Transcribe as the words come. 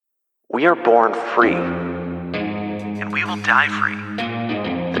We are born free. And we will die free.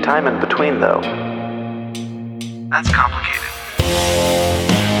 The time in between, though, that's complicated.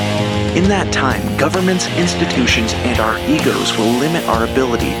 In that time, governments, institutions, and our egos will limit our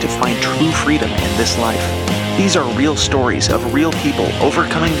ability to find true freedom in this life. These are real stories of real people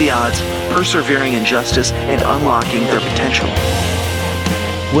overcoming the odds, persevering in justice, and unlocking their potential.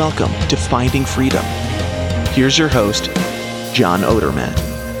 Welcome to Finding Freedom. Here's your host, John Odermatt.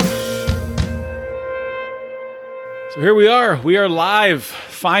 So here we are. We are live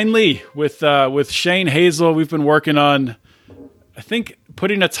finally with Shane Hazel. We've been working on, I think,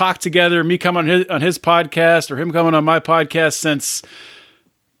 putting a talk together. Me coming on his podcast or him coming on my podcast since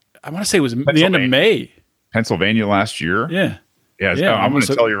I want to say it was the end of May, Pennsylvania last year. Yeah. I'm going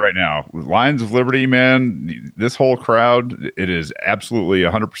to tell you right now, Lions of Liberty, man. This whole crowd, it is absolutely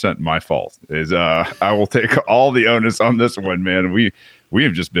 100% my fault. I will take all the onus on this one, man. We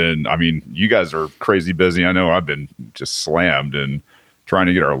have just been, I mean, you guys are crazy busy. I know I've been just slammed and trying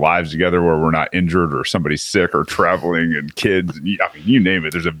to get our lives together where we're not injured or somebody's sick or traveling and kids. I mean, you name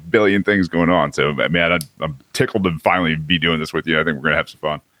it. There's a billion things going on. So, man, I'm tickled to finally be doing this with you. I think we're going to have some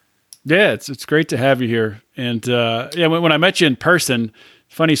fun. Yeah, it's great to have you here. And when I met you in person,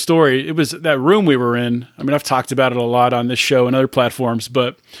 funny story, it was that room we were in. I mean, I've talked about it a lot on this show and other platforms,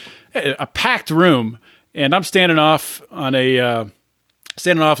 but a packed room. And I'm standing off like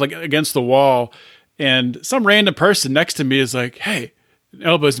against the wall, and some random person next to me is like, "Hey,"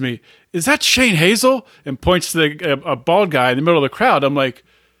 elbows me, "Is that Shane Hazel?" and points to a bald guy in the middle of the crowd. I'm like,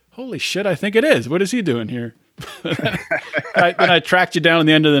 "Holy shit, I think it is. What is he doing here?" Then I tracked you down at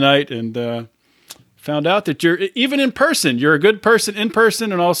the end of the night and found out that you're even in person. You're a good person in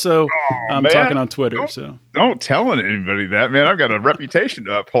person, and also talking on Twitter. Don't tell anybody that, man. I've got a reputation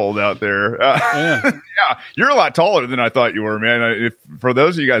to uphold out there. Yeah, you're a lot taller than I thought you were, man. For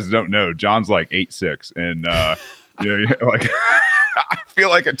those of you guys who don't know, John's like 8'6", and like I feel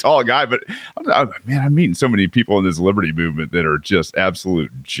like a tall guy, but I'm meeting so many people in this liberty movement that are just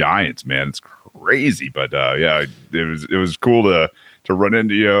absolute giants, man. It's crazy, but it was cool to run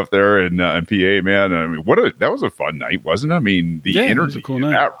into you up there in PA, man. I mean, that was a fun night, wasn't it? I mean, the energy in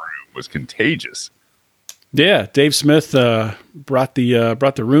that room was contagious. Yeah, Dave Smith brought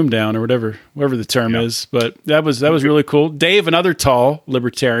the room down, or whatever the term is. But that was really cool. Dave, another tall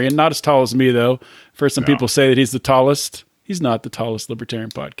libertarian, not as tall as me though. First, some people say that he's the tallest. He's not the tallest libertarian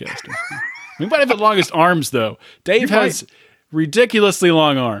podcaster. He might have the longest arms though. Dave has ridiculously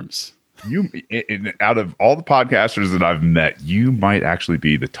long arms. Out of all the podcasters that I've met, you might actually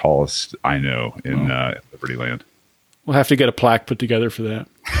be the tallest I know in Liberty Land. We'll have to get a plaque put together for that.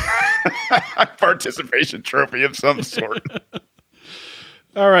 Participation trophy of some sort.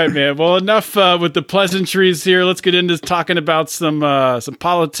 All right, man. Well, enough with the pleasantries here. Let's get into talking about some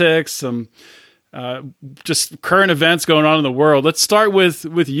politics, some just current events going on in the world. Let's start with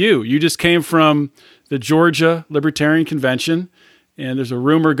you. You just came from the Georgia Libertarian Convention. And there's a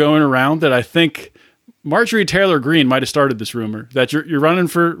rumor going around that I think Marjorie Taylor Greene might have started this rumor that you're running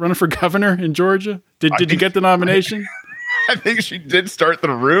for governor in Georgia. Did you get the nomination? I think she did start the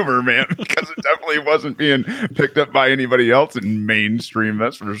rumor, man, because it definitely wasn't being picked up by anybody else in mainstream.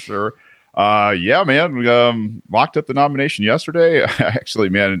 That's for sure. Yeah, man, we locked up the nomination yesterday. Actually,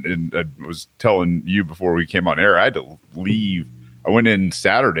 man, and I was telling you before we came on air, I had to leave. I went in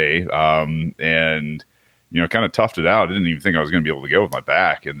Saturday, and kind of toughed it out. I didn't even think I was going to be able to go with my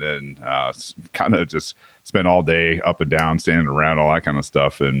back. And then kind of just spent all day up and down, standing around, all that kind of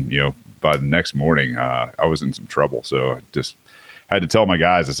stuff. And, by the next morning, I was in some trouble. So I just had to tell my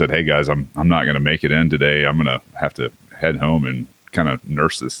guys, I said, "Hey guys, I'm not going to make it in today. I'm going to have to head home and kind of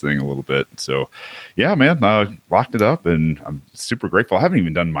nurse this thing a little bit." So yeah, man, locked it up, and I'm super grateful. I haven't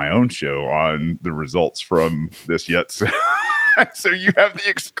even done my own show on the results from this yet. So you have the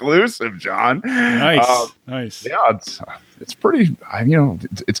exclusive, John. Nice. Yeah, it's pretty.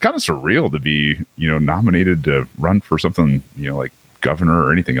 It's kind of surreal to be, nominated to run for something, like governor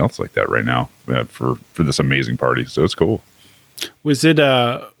or anything else like that right now for this amazing party. So it's cool. Was it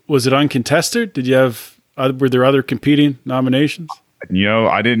uncontested? Were there other competing nominations?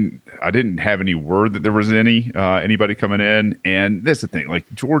 I didn't have any word that there was anybody coming in. And that's the thing,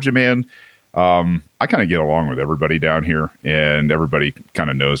 like Georgia, man. I kind of get along with everybody down here, and everybody kind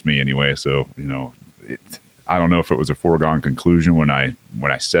of knows me anyway. So, I don't know if it was a foregone conclusion when I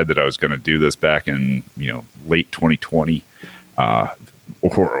said that I was going to do this back in, late 2020,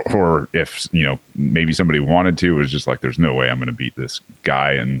 or if, maybe somebody wanted to. It was just like, there's no way I'm going to beat this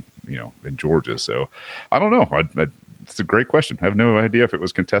guy in Georgia. So I don't know. It's a great question. I have no idea if it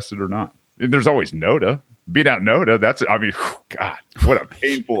was contested or not. There's always NOTA, beat out Noda. That's, I mean, God, what a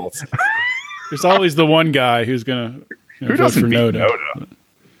painful. There's always the one guy who's gonna Who vote doesn't for beat Noda.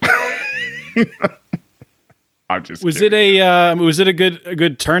 Noda? I'm just Was kidding. it a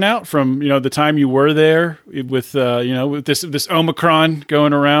good turnout from the time you were there with with this Omicron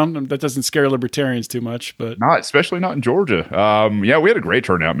going around? That doesn't scare libertarians too much, but Especially not in Georgia. Yeah, we had a great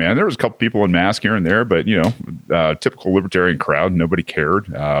turnout, man. There was a couple people in mask here and there, but typical libertarian crowd. Nobody cared.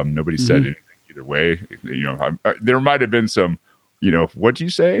 Nobody said anything either way. There might have been some, what'd you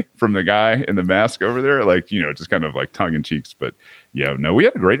say from the guy in the mask over there? Like, just kind of like tongue in cheeks. But yeah, no, we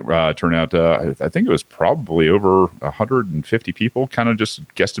had a great turnout. I think it was probably over 150 people, kind of just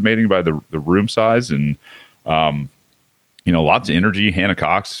guesstimating by the room size. And, lots of energy. Hannah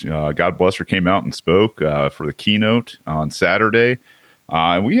Cox, God bless her, came out and spoke for the keynote on Saturday.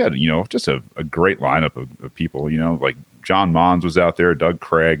 And we had, just a great lineup of people, like John Mons was out there, Doug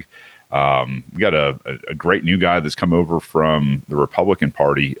Craig. We got a great new guy that's come over from the Republican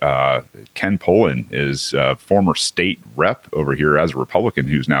Party. Ken Pullen is a former state rep over here as a Republican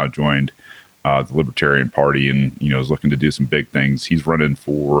who's now joined the Libertarian Party and, is looking to do some big things. He's running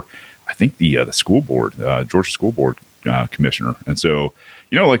for, I think, the school board, Georgia School Board commissioner. And so,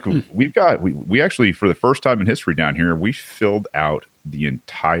 we actually, for the first time in history down here, we filled out the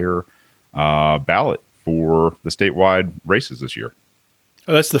entire ballot for the statewide races this year.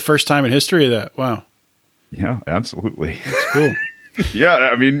 Oh, that's the first time in history of that. Wow. Yeah, absolutely. That's cool. Yeah,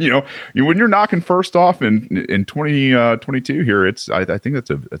 I mean, when you're knocking first off in 2022 here, I think that's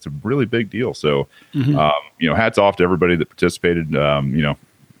a really big deal. So, hats off to everybody that participated.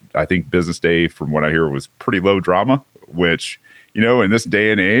 I think Business Day, from what I hear, was pretty low drama, which, in this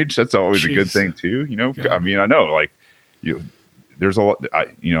day and age, that's always a good thing too. Yeah. I mean, I know, like, there's a lot,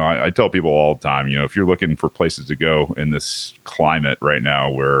 I tell people all the time, if you're looking for places to go in this climate right now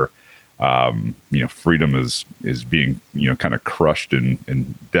where, freedom is being, kind of crushed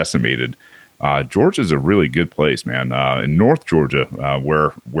and decimated. Georgia's a really good place, man. In North Georgia,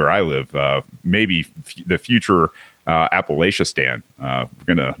 where I live, maybe the future Appalachia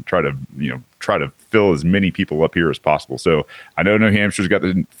we're going to try to fill as many people up here as possible. So I know New Hampshire's got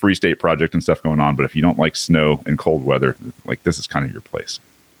the Free State Project and stuff going on, but if you don't like snow and cold weather, like, this is kind of your place.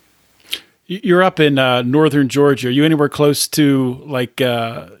 You're up in northern Georgia. Are you anywhere close to like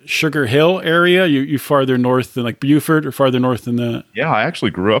Sugar Hill area? You farther north than like Beaufort, or farther north than that? Yeah, I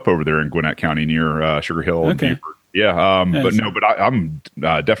actually grew up over there in Gwinnett County near Sugar Hill and Beaufort. Yeah, Nice. but I'm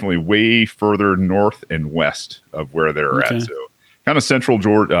definitely way further north and west of where they're at. So kind of central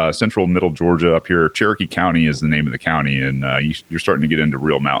Georgia, central middle Georgia up here. Cherokee County is the name of the county, and you're starting to get into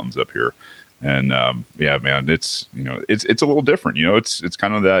real mountains up here. And yeah, man, it's it's a little different. It's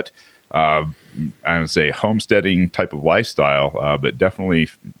kind of that I would say homesteading type of lifestyle, but definitely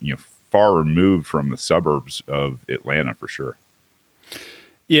far removed from the suburbs of Atlanta for sure.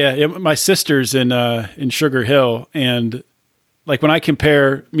 Yeah, my sister's in Sugar Hill, and like when I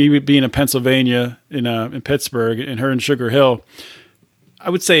compare me being in Pennsylvania, in Pittsburgh, and her in Sugar Hill, I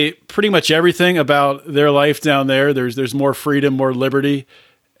would say pretty much everything about their life down there. There's more freedom, more liberty,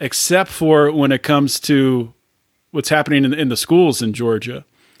 except for when it comes to what's happening in the schools in Georgia,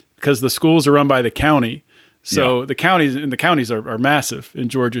 because the schools are run by the county. So the counties are massive in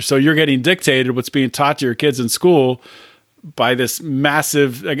Georgia. So you're getting dictated what's being taught to your kids in school by this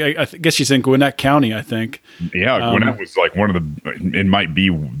massive, I guess she's in Gwinnett County, I think. Yeah, Gwinnett was like one of it might be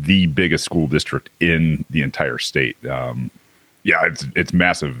the biggest school district in the entire state. Yeah, it's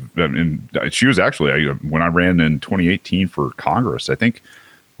massive. And she was actually, when I ran in 2018 for Congress, I think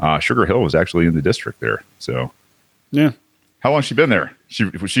Sugar Hill was actually in the district there. So, yeah. How long has she been there?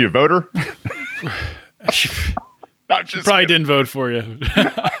 Was she a voter? Probably didn't vote for you.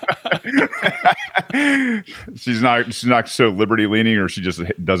 She's not so liberty leaning, or she just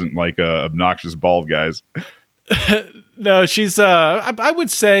doesn't like obnoxious bald guys. No, she's I would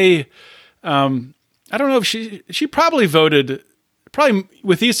say I don't know if she probably voted, probably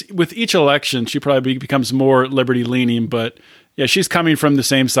with each election she probably becomes more liberty leaning, but yeah, she's coming from the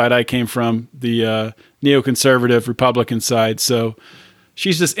same side I came from, the neoconservative Republican side, so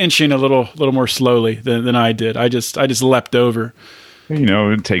she's just inching a little more slowly than I did. I just leapt over.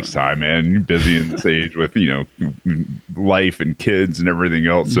 It takes time, man. You're busy in this age with, life and kids and everything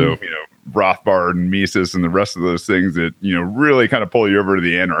else. So, Rothbard and Mises and the rest of those things that, really kind of pull you over to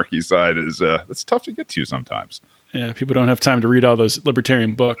the anarchy side is, it's tough to get to sometimes. Yeah. People don't have time to read all those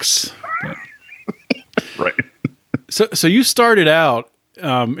libertarian books. But. Right. So you started out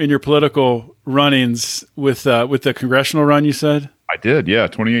in your political runnings with the congressional run, you said? I did, yeah.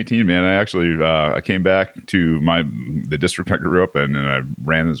 2018, man. I actually I came back to the district I grew up in, and I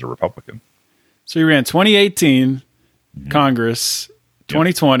ran as a Republican. So you ran 2018 Congress,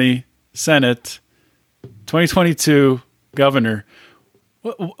 2020 Senate, 2022 governor.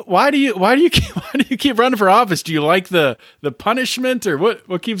 Why do you keep running for office? Do you like the punishment, or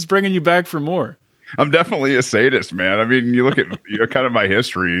what keeps bringing you back for more? I'm definitely a sadist, man. I mean, you look at kind of my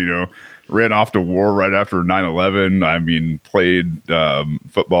history. Ran off to war right after 9/11. I mean, played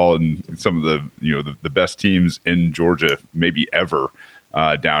football in some of the best teams in Georgia, maybe ever,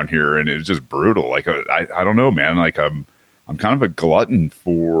 down here, and it was just brutal. Like I don't know, man. Like I'm kind of a glutton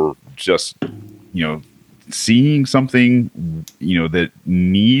for just seeing something that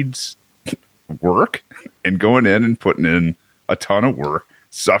needs work and going in and putting in a ton of work,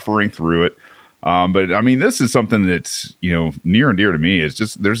 suffering through it. But I mean, this is something that's, near and dear to me. It's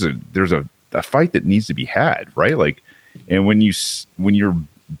just, there's a fight that needs to be had, right? Like, and when you're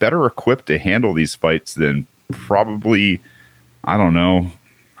better equipped to handle these fights than probably, I don't know,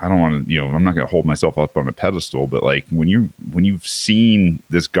 I don't want to, I'm not going to hold myself up on a pedestal, but like when you've seen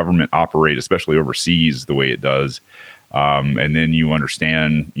this government operate, especially overseas, the way it does, and then you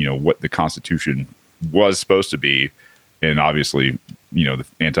understand, what the Constitution was supposed to be. And obviously, the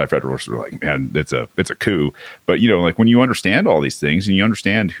anti-federalists were like, man, it's a coup. But, like when you understand all these things and you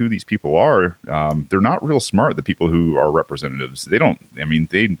understand who these people are, they're not real smart. The people who are representatives, they know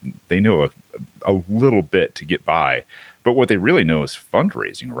a little bit to get by. But what they really know is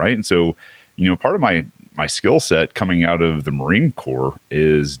fundraising, right? And so, part of my skill set coming out of the Marine Corps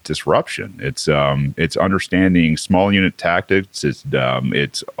is disruption. It's understanding small unit tactics.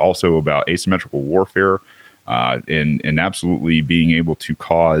 It's also about asymmetrical warfare. And absolutely being able to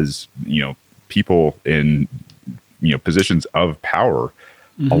cause, people in, positions of power,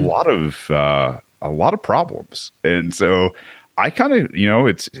 a lot of problems. And so I kind of,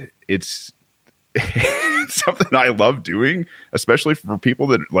 it's something I love doing, especially for people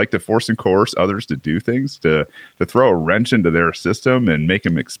that like to force and coerce others to do things, to throw a wrench into their system and make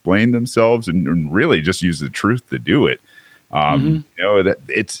them explain themselves and really just use the truth to do it. That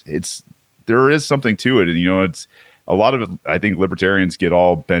it's, there is something to it. And, it's a lot of it. I think libertarians get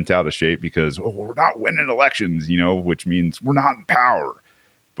all bent out of shape because, we're not winning elections, which means we're not in power.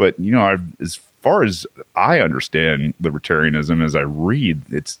 But, as far as I understand libertarianism, as I read,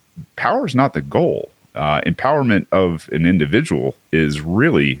 power is not the goal. Empowerment of an individual is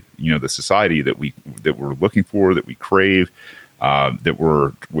really, the society that we're looking for, that we crave, that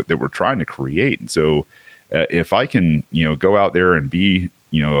we're trying to create. And so if I can, go out there and be,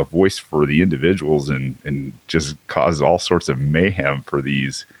 a voice for the individuals and just cause all sorts of mayhem for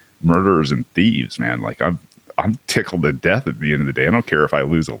these murderers and thieves, man. Like I'm tickled to death at the end of the day. I don't care if I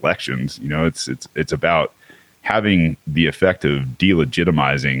lose elections. It's about having the effect of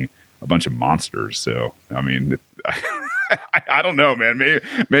delegitimizing a bunch of monsters. So, I mean, I don't know, man.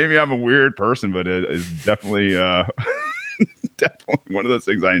 Maybe I'm a weird person, but it is definitely, definitely one of those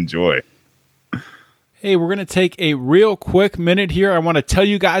things I enjoy. Hey, we're going to take a real quick minute here. I want to tell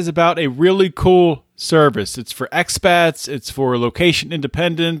you guys about a really cool service. It's for expats. It's for location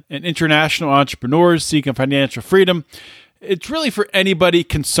independent and international entrepreneurs seeking financial freedom. It's really for anybody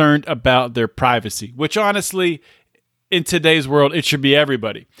concerned about their privacy, which honestly, in today's world, it should be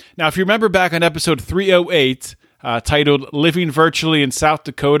everybody. Now, if you remember back on episode 308, titled Living Virtually in South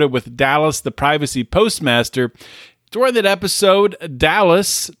Dakota with Dallas, the Privacy Postmaster, during that episode,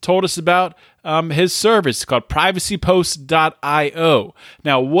 Dallas told us about his service called privacypost.io.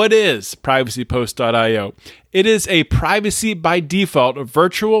 Now, what is privacypost.io? It is a privacy by default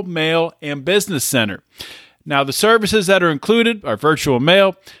virtual mail and business center. Now, the services that are included are virtual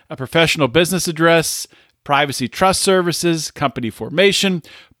mail, a professional business address, privacy trust services, company formation,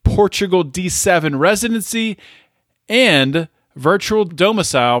 Portugal D7 residency, and virtual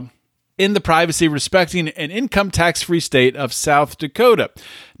domicile in the privacy respecting an income tax-free state of South Dakota.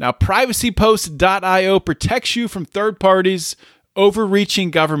 Now, privacypost.io protects you from third parties,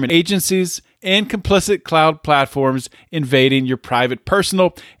 overreaching government agencies, and complicit cloud platforms invading your private,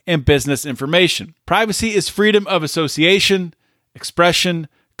 personal, and business information. Privacy is freedom of association, expression,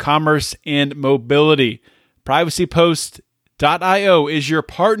 commerce, and mobility. Privacypost.io is your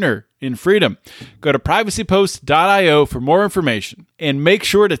partner in freedom. Go to privacypost.io for more information and make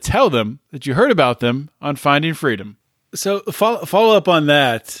sure to tell them that you heard about them on Finding Freedom. So follow up on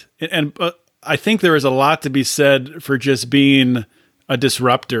that. And I think there is a lot to be said for just being a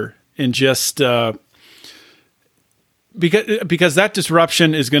disruptor and just because that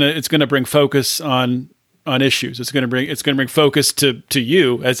disruption is gonna bring focus on issues. It's gonna bring focus to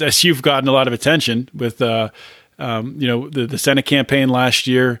you as you've gotten a lot of attention with the Senate campaign last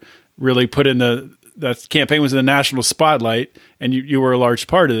year. Really put in the that campaign was in the national spotlight, and you were a large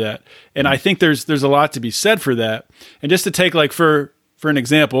part of that. And I think there's a lot to be said for that. And just to take like for an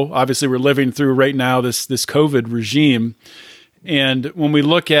example, obviously we're living through right now this COVID regime, and when we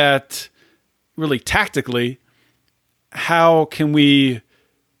look at really tactically, how can we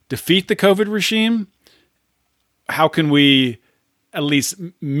defeat the COVID regime? How can we at least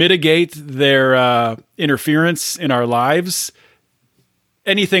mitigate their interference in our lives?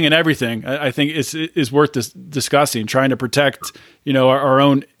 Anything and everything, I think, is worth discussing. Trying to protect, our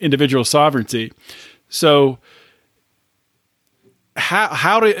own individual sovereignty. So,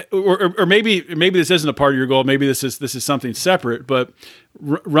 how to, or maybe this isn't a part of your goal. Maybe this is something separate. But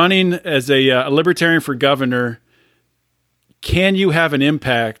running as a libertarian for governor, can you have an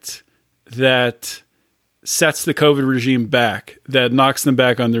impact that sets the COVID regime back, that knocks them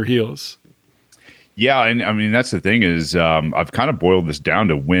back on their heels? Yeah, and I mean, that's the thing is I've kind of boiled this down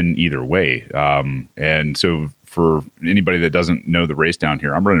to win either way. And so for anybody that doesn't know the race down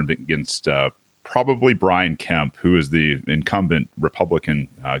here, I'm running against probably Brian Kemp, who is the incumbent Republican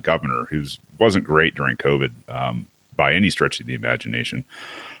governor, who wasn't great during COVID by any stretch of the imagination.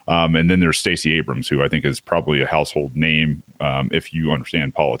 And then there's Stacey Abrams, who I think is probably a household name if you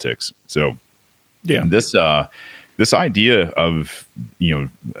understand politics. So yeah, this idea of,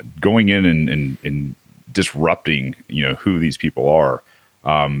 going in and disrupting, who these people are,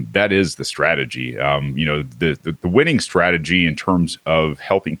 that is the strategy. The winning strategy in terms of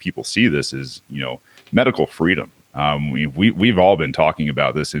helping people see this is, medical freedom. We've all been talking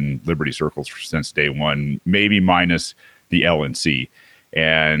about this in Liberty circles since day one, maybe minus the LNC.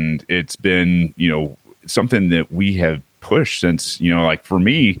 And it's been, something that we have pushed since, like for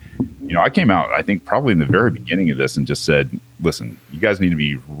me, I came out, I think probably in the very beginning of this and just said, listen, you guys need to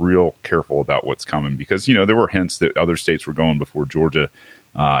be real careful about what's coming, because, there were hints that other states were going before Georgia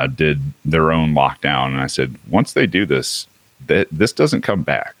did their own lockdown. And I said, once they do this, that this doesn't come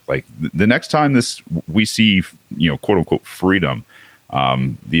back. Like the next time we see, quote unquote freedom,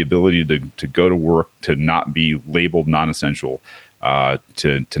 the ability to go to work, to not be labeled non-essential,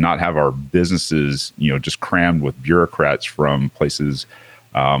 to not have our businesses, just crammed with bureaucrats from places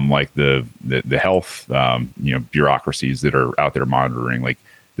like the health, bureaucracies that are out there monitoring. Like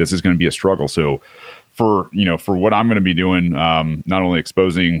this is going to be a struggle. So for what I'm going to be doing, not only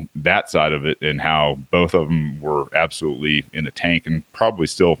exposing that side of it and how both of them were absolutely in the tank, and probably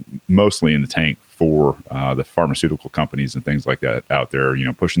still mostly in the tank for the pharmaceutical companies and things like that out there,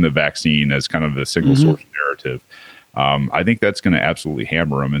 pushing the vaccine as kind of a single source narrative. I think that's going to absolutely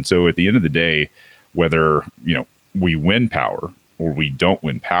hammer them. And so at the end of the day, whether, we win power or we don't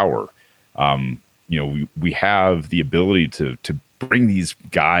win power, we have the ability to bring these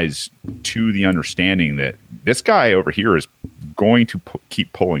guys to the understanding that this guy over here is going to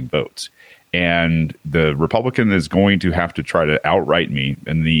keep pulling votes. And the Republican is going to have to try to outright me,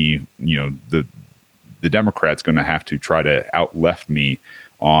 and the Democrat's going to have to try to out-left me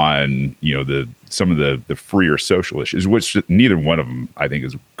on, some of the freer social issues, which neither one of them, I think,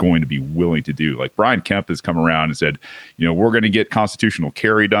 is going to be willing to do. Like Brian Kemp has come around and said, we're going to get constitutional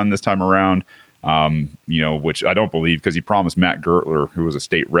carry done this time around, which I don't believe, because he promised Matt Gertler, who was a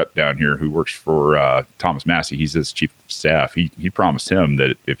state rep down here, who works for Thomas Massie, he's his chief of staff. He promised him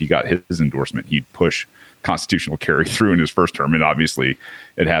that if he got his endorsement, he'd push constitutional carry through in his first term. And obviously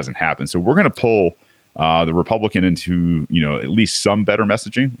it hasn't happened. So we're going to pull the Republican into, at least some better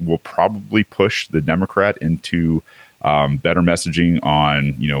messaging. We'll probably push the Democrat into better messaging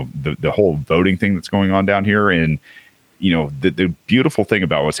on, the whole voting thing that's going on down here. And, the beautiful thing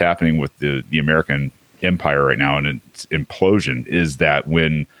about what's happening with the American empire right now and its implosion is that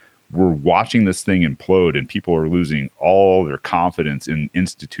when we're watching this thing implode and people are losing all their confidence in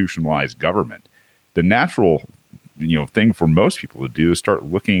institutionalized government, the natural, thing for most people to do is start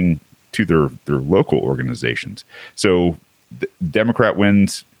looking to their local organizations. So the Democrat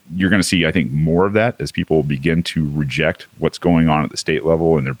wins, you're going to see, I think, more of that as people begin to reject what's going on at the state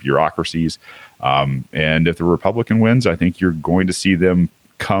level and their bureaucracies. And if the Republican wins, I think you're going to see them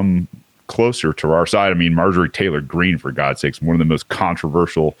come closer to our side. I mean, Marjorie Taylor Greene, for God's sakes, one of the most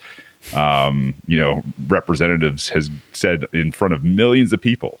controversial, representatives, has said in front of millions of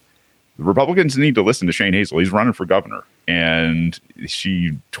people, the Republicans need to listen to Shane Hazel. He's running for governor. And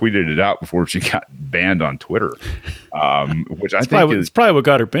she tweeted it out before she got banned on Twitter, which I think it's probably what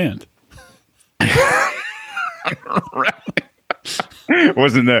got her banned.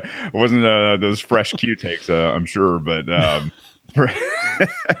 wasn't those fresh Q takes, I'm sure, but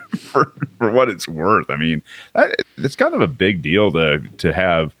for what it's worth, I mean, it's kind of a big deal to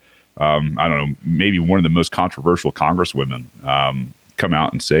have, I don't know, maybe one of the most controversial congresswomen come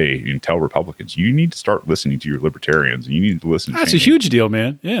out and say and tell Republicans, you need to start listening to your libertarians. And you need to listen. That's a huge deal,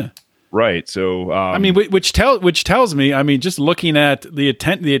 man. Yeah. Right. So, I mean, which tells me, I mean, just looking at the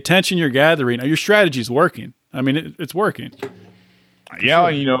attention you're gathering, your strategy is working. I mean, it's working. Yeah,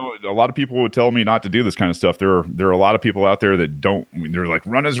 a lot of people would tell me not to do this kind of stuff. There are a lot of people out there that don't. I mean, they're like,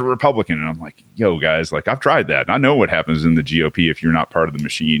 run as a Republican, and I'm like, yo, guys, like I've tried that. And I know what happens in the GOP if you're not part of the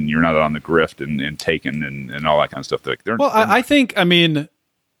machine, you're not on the grift and taken and all that kind of stuff. I think, I mean,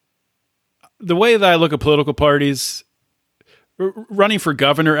 the way that I look at political parties, running for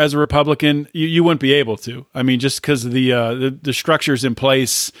governor as a Republican, you wouldn't be able to. I mean, just because of the structures in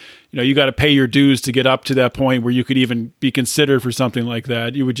place, you got to pay your dues to get up to that point where you could even be considered for something like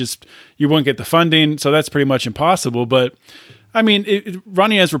that. You wouldn't get the funding, so that's pretty much impossible. But I mean,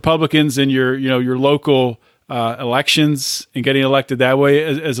 running as Republicans in your local elections and getting elected that way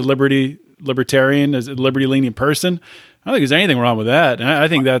as a libertarian, as a liberty-leaning person, I don't think there's anything wrong with that. And I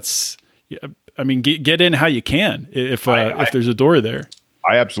think that's. I mean, get in how you can if there's a door there.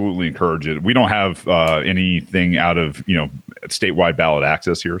 I absolutely encourage it. We don't have anything out of statewide ballot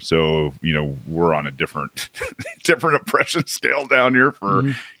access here, so we're on a different oppression scale down here for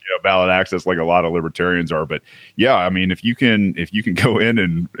ballot access, like a lot of libertarians are. But yeah, I mean, if you can go in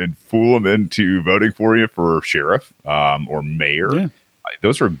and fool them into voting for you for sheriff or mayor. Yeah.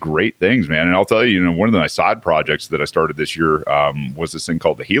 Those are great things, man. And I'll tell you, one of my side projects that I started this year was this thing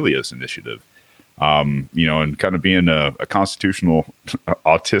called the Helios Initiative. And kind of being a constitutional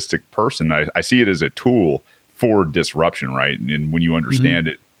autistic person, I see it as a tool for disruption, right? And when you understand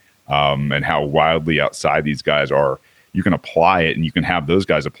it and how wildly outside these guys are, you can apply it and you can have those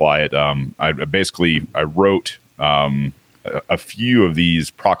guys apply it. I wrote a few of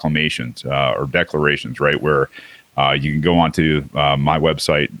these proclamations or declarations, right, where you can go onto my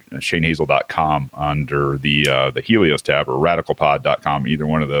website, shanehazel.com, under the Helios tab, or radicalpod.com, either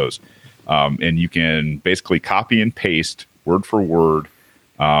one of those. And you can basically copy and paste word for word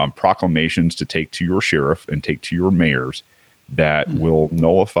proclamations to take to your sheriff and take to your mayors that will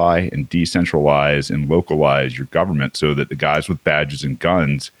nullify and decentralize and localize your government so that the guys with badges and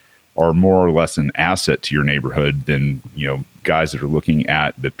guns are more or less an asset to your neighborhood than, guys that are looking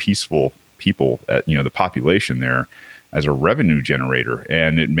at the peaceful people, at, the population there as a revenue generator.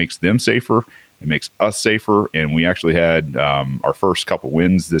 And it makes them safer. It makes us safer. And we actually had our first couple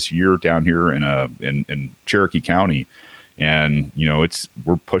wins this year down here in Cherokee County. And,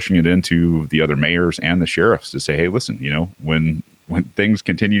 we're pushing it into the other mayors and the sheriffs to say, hey, listen, when things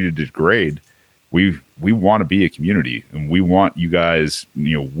continue to degrade, we want to be a community and we want you guys,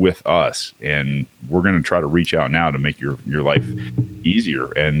 with us. And we're going to try to reach out now to make your life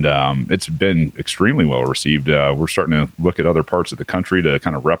easier. And it's been extremely well received. We're starting to look at other parts of the country to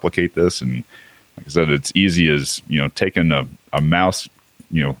kind of replicate this. And like I said, it's easy as, taking a mouse,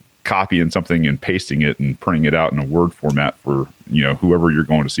 copying something and pasting it and printing it out in a Word format for, whoever you're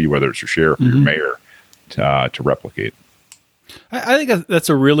going to see, whether it's your sheriff or your mayor, to replicate. I think that's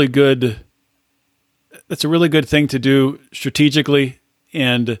a really good thing to do strategically.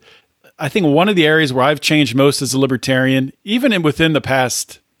 And I think one of the areas where I've changed most as a libertarian, even within the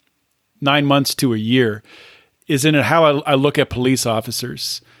past 9 months to a year, is in how I look at police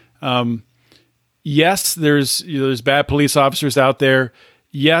officers. Yes, there's bad police officers out there.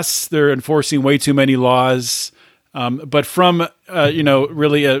 Yes, they're enforcing way too many laws. But from,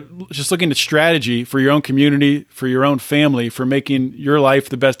 really just looking at strategy for your own community, for your own family, for making your life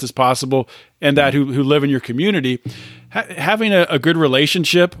the best as possible, and that who live in your community, having a good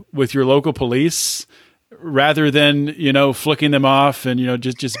relationship with your local police, rather than, flicking them off and,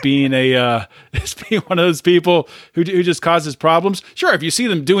 just being just being one of those people who just causes problems. Sure, if you see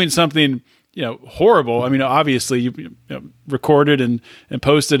them doing something, horrible, I mean, obviously you record it and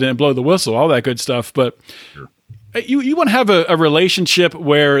post it and blow the whistle, all that good stuff. But sure. You want to have a relationship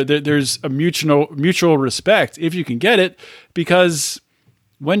where there's a mutual respect, if you can get it, because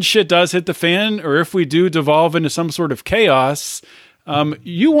when shit does hit the fan, or if we do devolve into some sort of chaos,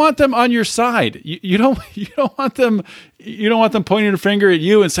 you want them on your side. You don't want them pointing a finger at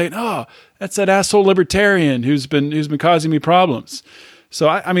you and saying, "Oh, that's that asshole libertarian who's been causing me problems." So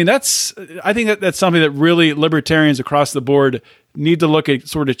I think that's something that really libertarians across the board need to look at,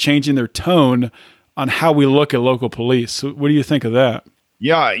 sort of changing their tone on how we look at local police. So what do you think of that?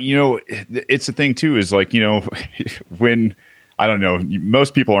 Yeah, it's the thing too, is like, when, I don't know,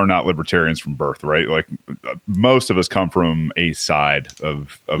 most people are not libertarians from birth, right? Like most of us come from a side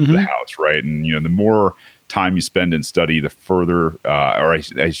of the house, right? And, the more time you spend in study, the further, or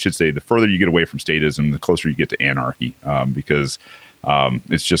I should say, the further you get away from statism, the closer you get to anarchy, because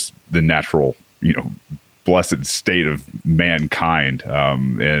it's just the natural, blessed state of mankind,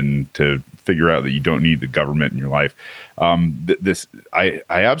 and to figure out that you don't need the government in your life. I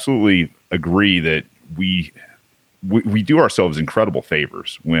absolutely agree that we do ourselves incredible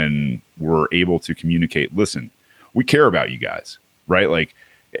favors when we're able to communicate. Listen, we care about you guys, right? Like,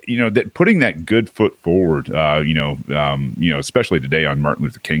 that putting that good foot forward, especially today on Martin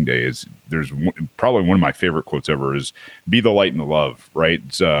Luther King Day, probably one of my favorite quotes ever is "Be the light and the love." Right?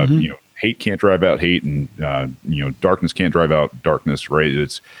 It's, hate can't drive out hate, and darkness can't drive out darkness. Right?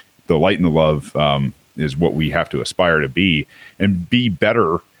 It's the light and the love is what we have to aspire to be, and be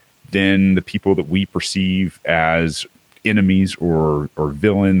better than the people that we perceive as enemies or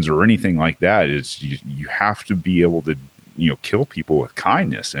villains or anything like that. Is you have to be able to kill people with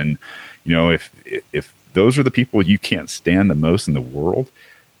kindness. And if those are the people you can't stand the most in the world,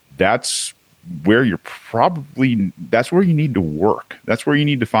 that's where you need to work. That's where you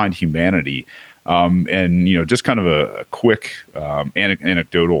need to find humanity. And just kind of a quick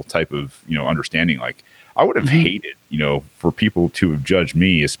anecdotal type of understanding. Like, I would have hated for people to have judged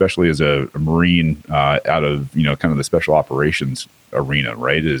me, especially as a Marine out of kind of the special operations arena,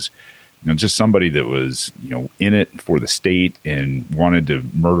 right? Is just somebody that was, in it for the state and wanted to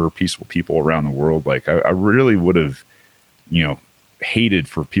murder peaceful people around the world. Like, I really would have, hated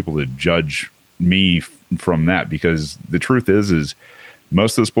for people to judge me from that, because the truth is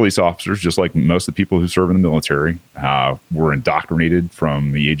most of those police officers, just like most of the people who serve in the military, were indoctrinated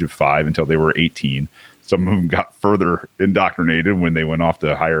from the age of 5 until they were 18. Some of them got further indoctrinated when they went off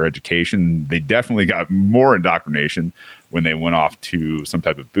to higher education. They definitely got more indoctrination when they went off to some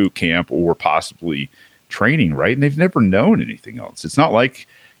type of boot camp or possibly training, right? And they've never known anything else. It's not like,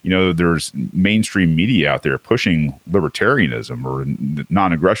 there's mainstream media out there pushing libertarianism or the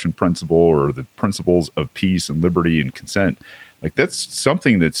non-aggression principle or the principles of peace and liberty and consent. Like, that's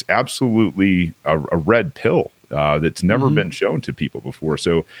something that's absolutely a red pill that's never been shown to people before.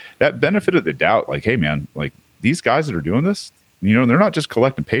 So that benefit of the doubt, like, hey man, like, these guys that are doing this, they're not just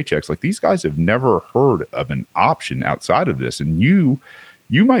collecting paychecks. Like, these guys have never heard of an option outside of this. And you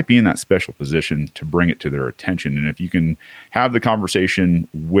might be in that special position to bring it to their attention. And if you can have the conversation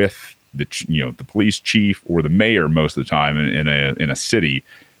with the police chief or the mayor most of the time in a city,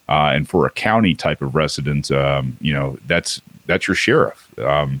 and for a county type of residence, that's your sheriff.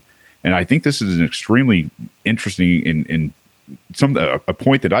 And I think this is an extremely interesting in a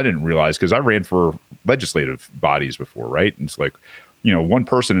point that I didn't realize, because I ran for legislative bodies before, right? And it's like, one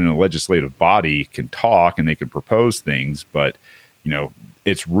person in a legislative body can talk and they can propose things, but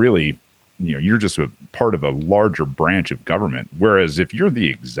it's really, you're just a part of a larger branch of government. Whereas if you're the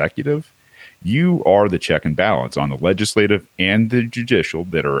executive, you are the check and balance on the legislative and the judicial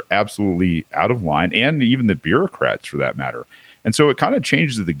that are absolutely out of line, and even the bureaucrats for that matter. And so it kind of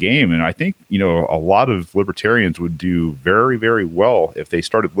changes the game. And I think, a lot of libertarians would do very, very well if they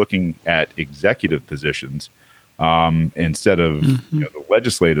started looking at executive positions instead of the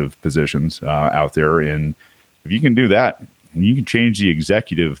legislative positions out there. And if you can do that, and you can change the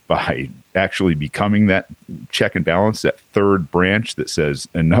executive by actually becoming that check and balance, that third branch that says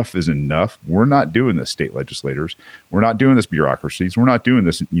enough is enough. We're not doing this, state legislators. We're not doing this, bureaucracies. We're not doing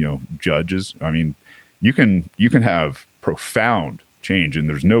this, judges. I mean, you can have profound change, and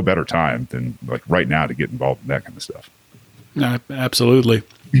there's no better time than like right now to get involved in that kind of stuff. Absolutely.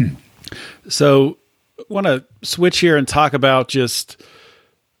 So I want to switch here and talk about just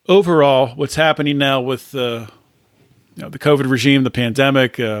overall what's happening now with the COVID regime, the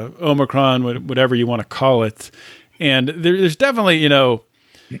pandemic, Omicron, whatever you want to call it. And there's definitely,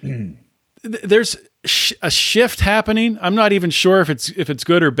 there's a shift happening. I'm not even sure if it's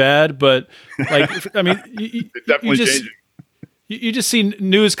good or bad, but like, I mean, you just see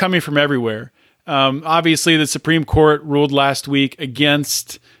news coming from everywhere. Obviously, the Supreme Court ruled last week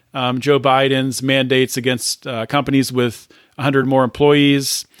against Joe Biden's mandates against companies with 100 more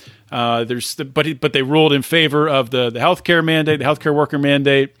employees. But they ruled in favor of the healthcare mandate, the healthcare worker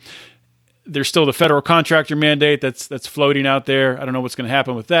mandate. There's still the federal contractor mandate that's floating out there. I don't know what's going to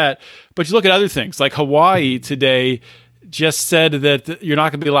happen with that. But you look at other things like Hawaii today just said that you're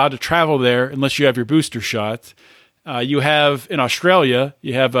not going to be allowed to travel there unless you have your booster shot. You have in Australia,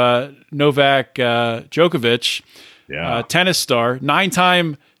 you have Novak Djokovic, tennis star,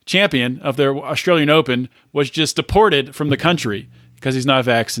 9-time champion of their Australian Open, was just deported from the country because he's not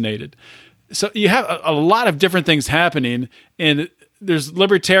vaccinated. So you have a lot of different things happening, and there's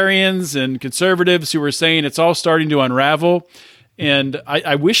libertarians and conservatives who are saying it's all starting to unravel. And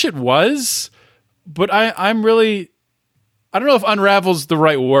I wish it was, but I'm really, I don't know if unravel's the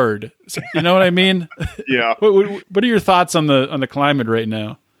right word. You know what I mean? Yeah. What are your thoughts on the climate right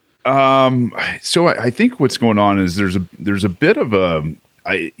now? So I think what's going on is there's a bit of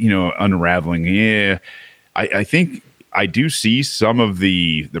unraveling. Yeah, I think I do see some of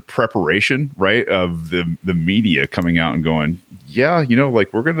the preparation, right, of the media coming out and going, yeah,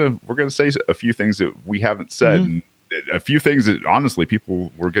 like we're gonna say a few things that we haven't said, and a few things that honestly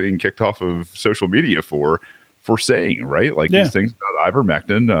people were getting kicked off of social media for saying, right, like these things about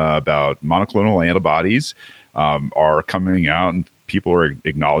ivermectin, about monoclonal antibodies, are coming out, and people are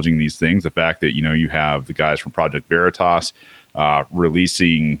acknowledging these things. The fact that you have the guys from Project Veritas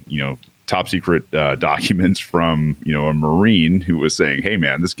releasing top secret documents from a Marine who was saying, "Hey,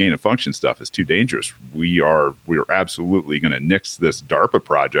 man, this gain of function stuff is too dangerous. We are absolutely going to nix this DARPA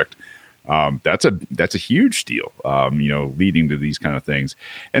project." That's a huge deal, leading to these kind of things.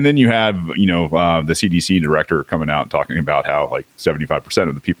 And then you have the CDC director coming out and talking about how like 75%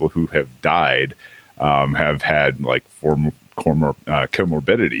 of the people who have died have had like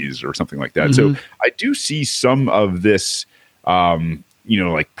comorbidities or something like that. So I do see some of this.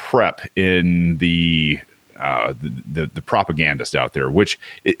 Like prep in the propagandist out there, which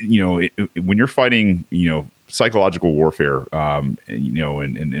when you're fighting, psychological warfare,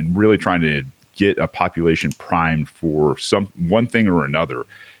 and really trying to get a population primed for one thing or another.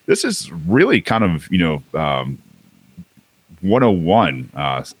 This is really kind of 101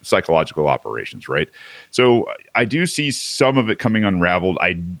 psychological operations, right? So I do see some of it coming unraveled.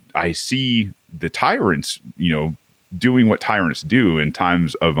 I see the tyrants, doing what tyrants do in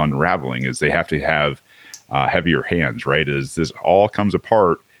times of unraveling, is they have to have heavier hands, right? As this all comes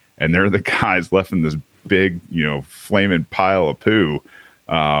apart and they're the guys left in this big, flaming pile of poo.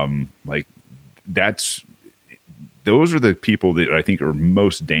 Those are the people that I think are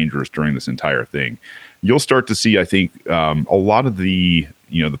most dangerous during this entire thing. You'll start to see, I think, a lot of the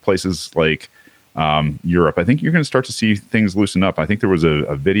places like Europe, I think you're going to start to see things loosen up. I think there was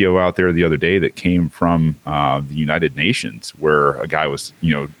a video out there the other day that came from the United Nations where a guy was,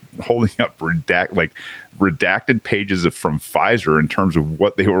 holding up redacted pages from Pfizer in terms of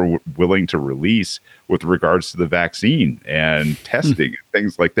what they were willing to release with regards to the vaccine and testing and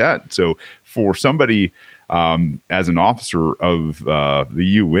things like that. So for somebody as an officer of the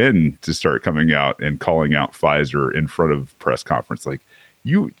UN to start coming out and calling out Pfizer in front of press conference, like,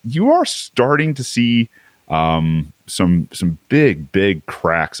 you are starting to see some big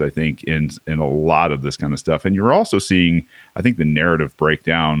cracks, I think, in a lot of this kind of stuff. And you're also seeing, I think, the narrative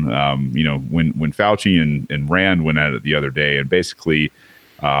breakdown. When Fauci and Rand went at it the other day, and basically,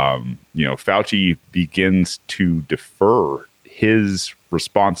 Fauci begins to defer his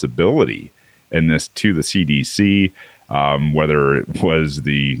responsibility in this to the CDC, whether it was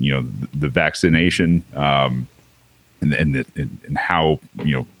the vaccination. And how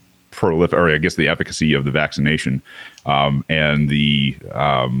prolific, or I guess the efficacy of the vaccination, and the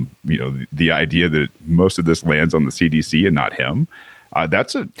idea that most of this lands on the CDC and not him.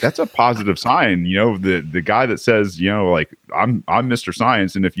 That's a positive sign. The guy that says like I'm Mr.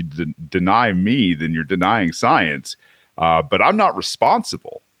 Science, and if you deny me, then you're denying science. But I'm not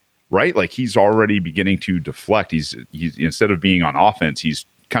responsible, right? Like he's already beginning to deflect. He's instead of being on offense, he's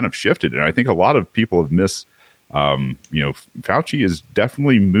kind of shifted, and I think a lot of people have missed. Fauci has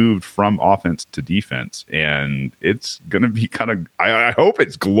definitely moved from offense to defense, and it's going to be kind of, I hope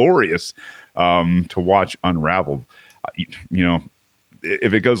it's glorious to watch unravel.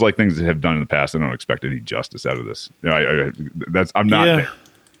 If it goes like things that have done in the past, I don't expect any justice out of this. I'm not there.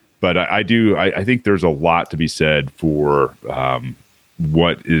 But I do. I think there's a lot to be said for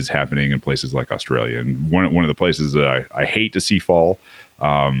what is happening in places like Australia, and one of the places that I hate to see fall.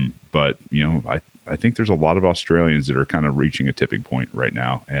 But I think there's a lot of Australians that are kind of reaching a tipping point right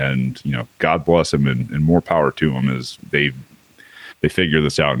now, and God bless them and more power to them as they figure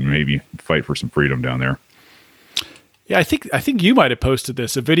this out and maybe fight for some freedom down there. Yeah, I think you might have posted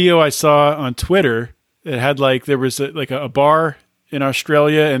this, a video I saw on Twitter that had there was a bar in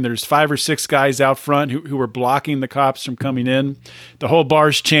Australia, and there's 5 or 6 guys out front who were blocking the cops from coming in. The whole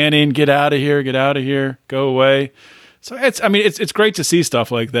bar's chanting, "Get out of here! Get out of here! Go away!" So it's great to see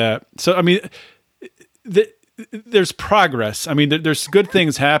stuff like that. So there's progress. There's good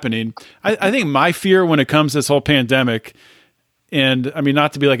things happening. I think my fear when it comes to this whole pandemic, and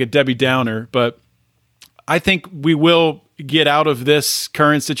not to be like a Debbie Downer, but I think we will get out of this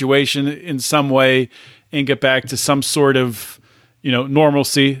current situation in some way and get back to some sort of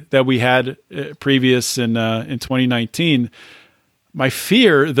normalcy that we had previous in 2019. My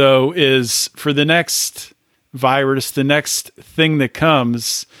fear, though, is for the next virus, the next thing that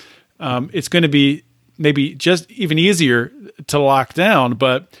comes, it's going to be maybe just even easier to lock down.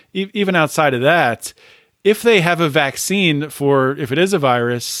 But even outside of that, if they have a vaccine for, if it is a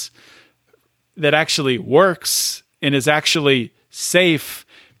virus that actually works and is actually safe,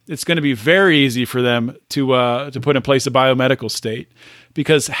 it's going to be very easy for them to put in place a biomedical state,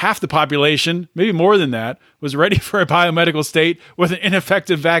 because half the population, maybe more than that, was ready for a biomedical state with an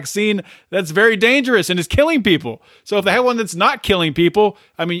ineffective vaccine that's very dangerous and is killing people. So if they have one that's not killing people,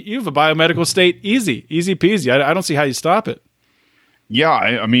 I mean, you have a biomedical state, easy peasy. I don't see how you stop it. Yeah,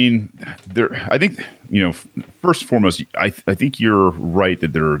 I mean, I think, first and foremost, I think you're right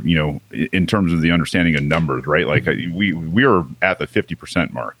that there, in terms of the understanding of numbers, right? Like we are at the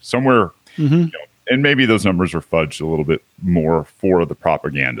 50% mark somewhere, and maybe those numbers are fudged a little bit more for the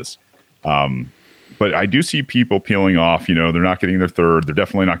propagandists. But I do see people peeling off, they're not getting their third, they're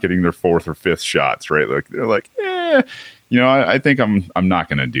definitely not getting their fourth or fifth shots, right? Like they're like, I think I'm not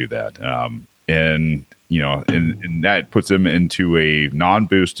going to do that. And that puts them into a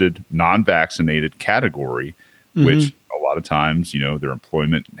non-boosted, non-vaccinated category, which a lot of times, their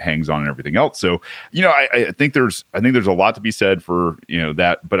employment hangs on and everything else. So, I think there's a lot to be said for,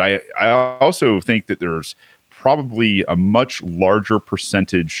 that, but I also think that there's probably a much larger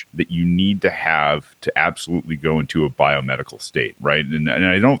percentage that you need to have to absolutely go into a biomedical state, right? And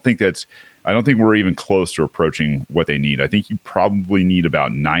I don't think we're even close to approaching what they need. I think you probably need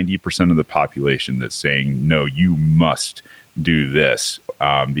about 90% of the population that's saying, no, you must do this,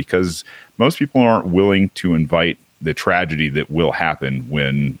 because most people aren't willing to invite the tragedy that will happen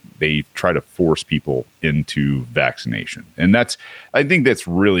when they try to force people into vaccination. And I think that's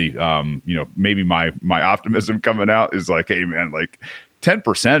really, maybe my optimism coming out is like, hey man, like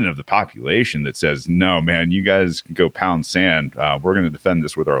 10% of the population that says, no, man, you guys can go pound sand. We're going to defend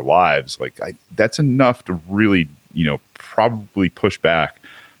this with our lives. Like that's enough to really, probably push back,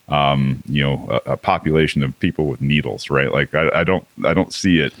 a population of people with needles, right? Like I don't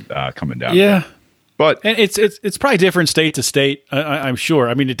see it coming down. Yeah. But and it's probably different state to state. I'm sure.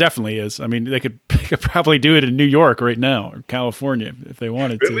 I mean, it definitely is. I mean, they could probably do it in New York right now or California if they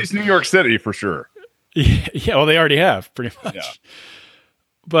wanted to. At least New York City for sure. Yeah. Well, they already have pretty much. Yeah.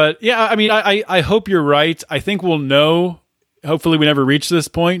 But yeah, I mean, I hope you're right. I think we'll know. Hopefully, we never reach this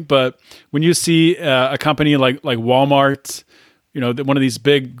point. But when you see a company like Walmart, one of these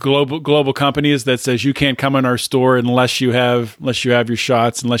big global companies that says you can't come in our store unless you have your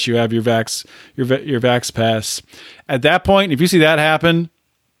shots, unless you have your vax pass. At that point, if you see that happen,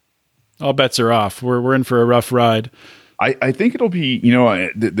 all bets are off. We're in for a rough ride. I think it'll be,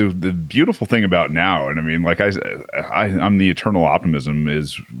 the beautiful thing about now, and I mean, like I'm the eternal optimism,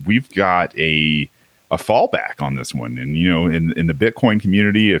 is we've got a fallback on this one. And, in the Bitcoin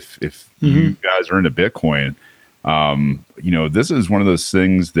community, if you guys are into Bitcoin, this is one of those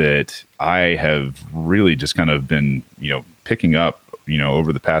things that I have really just kind of been, picking up,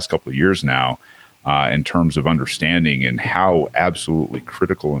 over the past couple of years now, in terms of understanding and how absolutely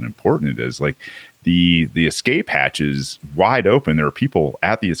critical and important it is. Like the escape hatch is wide open. There are people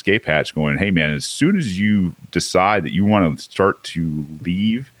at the escape hatch going, hey man, as soon as you decide that you want to start to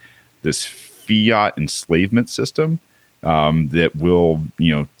leave this fiat enslavement system, that will,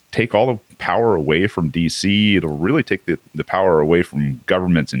 take all the power away from DC. It'll really take the power away from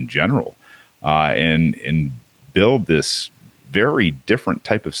governments in general, and build this very different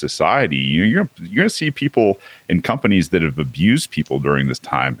type of society. You're going to see people in companies that have abused people during this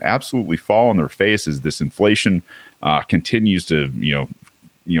time absolutely fall on their face as this inflation continues to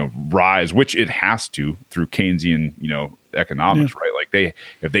rise, which it has to through Keynesian economics, right? Like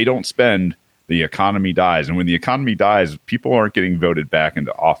if they don't spend, the economy dies. And when the economy dies, people aren't getting voted back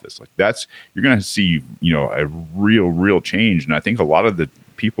into office. Like you're going to see, a real change. And I think a lot of the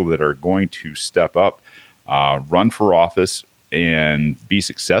people that are going to step up, run for office and be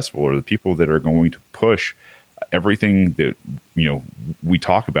successful are the people that are going to push everything that, we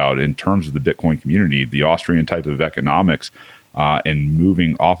talk about in terms of the Bitcoin community, the Austrian type of economics, and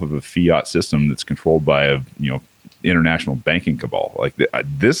moving off of a fiat system that's controlled by a, international banking cabal. Like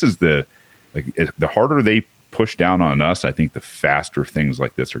this is the harder they push down on us, I think the faster things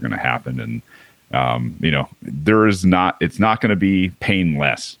like this are going to happen. And, it's not going to be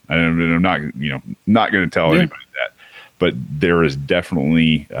painless. I'm not going to tell anybody that, but there is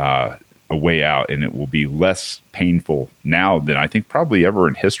definitely a way out, and it will be less painful now than I think probably ever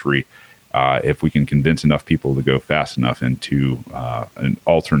in history. If we can convince enough people to go fast enough into an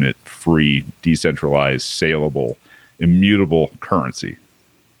alternate, free, decentralized, saleable, immutable currency.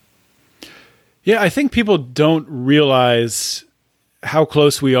 Yeah, I think people don't realize how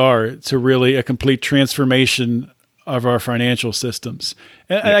close we are to really a complete transformation of our financial systems.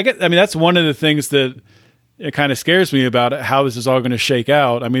 And I mean, that's one of the things that it kind of scares me about how this is all going to shake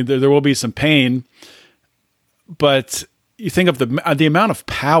out. I mean, there will be some pain, but you think of the amount of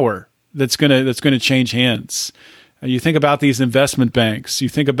power that's gonna change hands. You think about these investment banks. You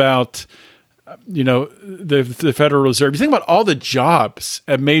think about the Federal Reserve. You think about all the jobs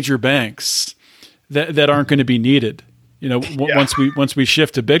at major banks that aren't going to be needed. Once we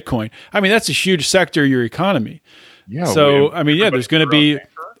shift to Bitcoin. I mean, that's a huge sector of your economy. Yeah. So there's going to be.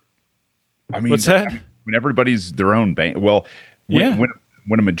 What's that? When everybody's their own bank. Well, when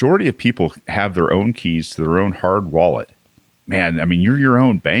a majority of people have their own keys to their own hard wallet, man, I mean, you're your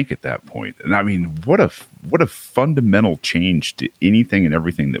own bank at that point. And I mean, what a fundamental change to anything and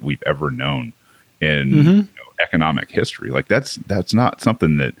everything that we've ever known in economic history. Like that's not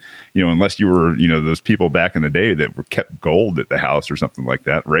something that, unless you were, those people back in the day that were kept gold at the house or something like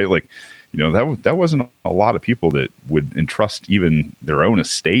that, right? Like, that wasn't a lot of people that would entrust even their own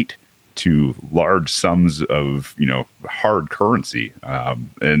estate to large sums of hard currency,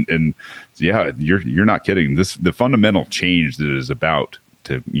 and yeah, you're not kidding. The fundamental change that is about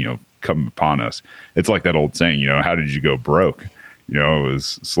to come upon us. It's like that old saying, how did you go broke? It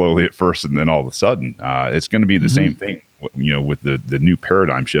was slowly at first, and then all of a sudden, it's going to be the same thing. With the new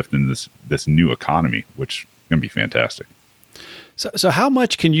paradigm shift in this new economy, which is going to be fantastic. So how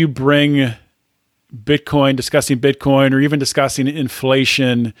much can you bring discussing Bitcoin, or even discussing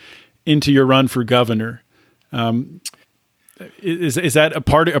inflation into your run for governor? Is that a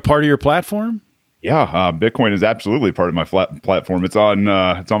part of your platform? Yeah, Bitcoin is absolutely part of my platform. It's on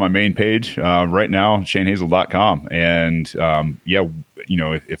my main page right now, ShaneHazel.com. And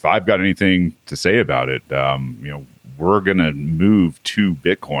if I've got anything to say about it, we're gonna move to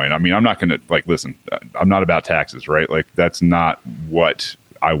Bitcoin. I mean, I'm not gonna listen. I'm not about taxes, right? Like that's not what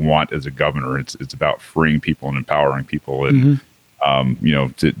I want as a governor. It's about freeing people and empowering people, and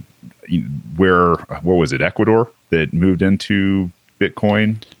what was it, Ecuador that moved into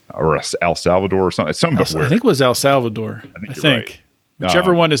Bitcoin, or El Salvador or something? I think it was El Salvador. I think. Right.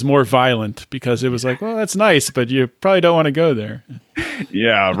 Whichever one is more violent, because it was like, well, that's nice, but you probably don't want to go there.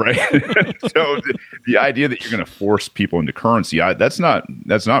 Yeah, right. So the idea that you're going to force people into currency, that's not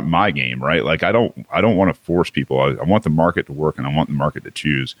my game, right? Like I don't want to force people. I want the market to work, and I want the market to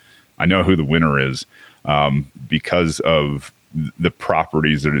choose. I know who the winner is because of the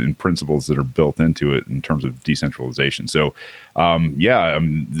properties and principles that are built into it in terms of decentralization. So,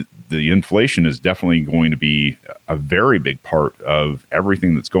 the inflation is definitely going to be a very big part of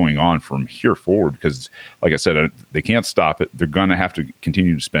everything that's going on from here forward, because like I said, they can't stop it. They're going to have to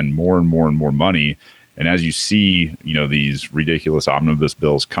continue to spend more and more and more money. And as you see, these ridiculous omnibus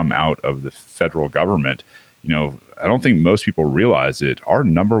bills come out of the federal government, I don't think most people realize that our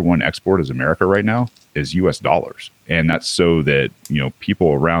number one export as America right now is U.S. dollars. And that's so that,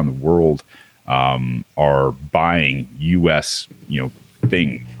 people around the world are buying U.S.,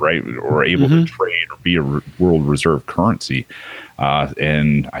 things, right? Or able to trade or be a world reserve currency.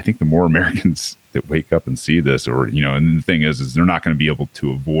 And I think the more Americans that wake up and see this, and the thing is they're not going to be able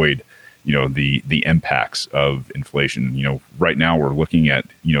to avoid, the impacts of inflation. Right now we're looking at,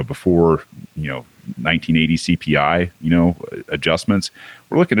 before, 1980 CPI, adjustments,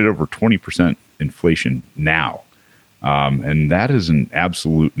 we're looking at over 20% inflation now. And that is an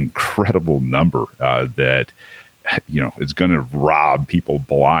absolute incredible number that, is going to rob people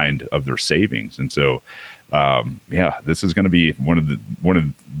blind of their savings. And so, this is going to be one of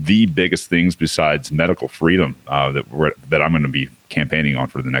the biggest things besides medical freedom that I'm going to be campaigning on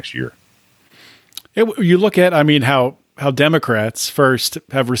for the next year. You look at, how Democrats first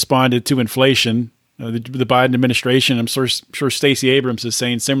have responded to inflation. The Biden administration. I'm sure Stacey Abrams is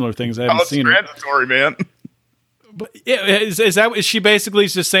saying similar things. I haven't seen it. Transitory, man. But is she basically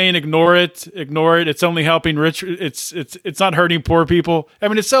just saying ignore it? It's only helping rich. It's not hurting poor people. I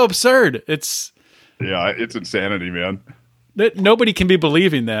mean, it's so absurd. It's insanity, man. Nobody can be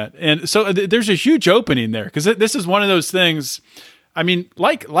believing that. And so there's a huge opening there, because this is one of those things. I mean,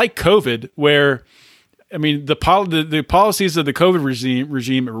 like COVID, where the policies of the COVID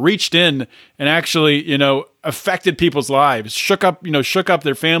regime reached in and actually, affected people's lives, shook up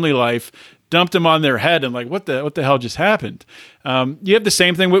their family life, dumped them on their head, and like, what the hell just happened? You have the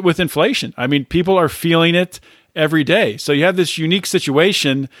same thing with inflation. I mean, people are feeling it every day. So you have this unique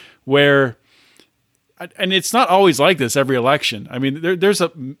situation where, and it's not always like this every election. I mean, there's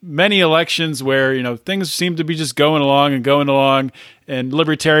many elections where, things seem to be just going along, and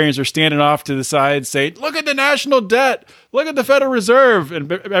libertarians are standing off to the side saying, look at the national debt, look at the Federal Reserve. And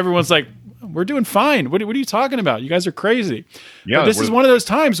everyone's like, we're doing fine. What are you talking about? You guys are crazy. Yeah, but this is one of those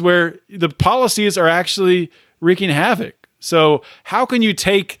times where the policies are actually wreaking havoc. So how can you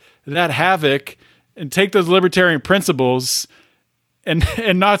take that havoc and take those libertarian principles and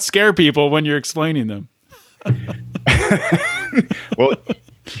not scare people when you're explaining them? Well,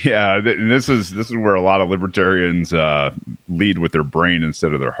 yeah, and this is where a lot of libertarians lead with their brain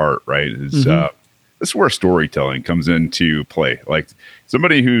instead of their heart, right? This is where storytelling comes into play. Like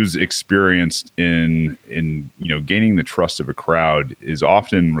somebody who's experienced in gaining the trust of a crowd is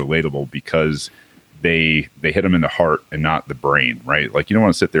often relatable because they hit them in the heart and not the brain, right? Like you don't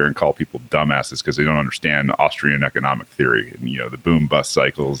want to sit there and call people dumbasses because they don't understand Austrian economic theory and the boom bust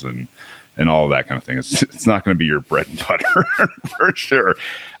cycles and all of that kind of thing. It's not going to be your bread and butter for sure.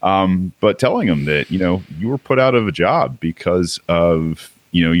 But telling them that you were put out of a job because of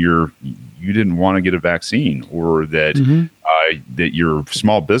you didn't want to get a vaccine, or that that your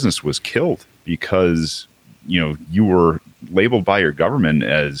small business was killed because you were labeled by your government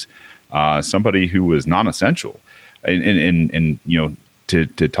as somebody who was non-essential, and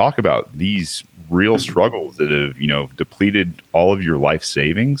to talk about these real struggles that have depleted all of your life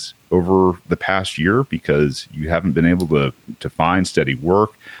savings over the past year because you haven't been able to find steady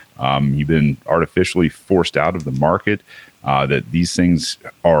work. You've been artificially forced out of the market. That these things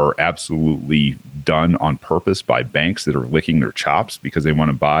are absolutely done on purpose by banks that are licking their chops because they want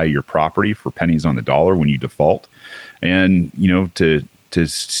to buy your property for pennies on the dollar when you default. And to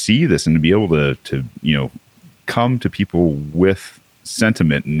see this and to be able to come to people with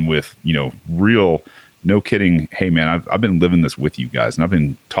sentiment and with real, no kidding, hey man, I've been living this with you guys and I've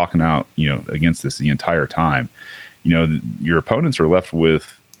been talking out against this the entire time. Your opponents are left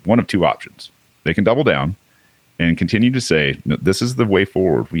with one of two options. They can double down and continue to say, no, this is the way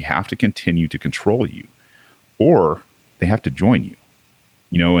forward. We have to continue to control you, or they have to join you.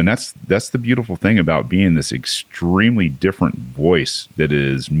 And that's the beautiful thing about being this extremely different voice that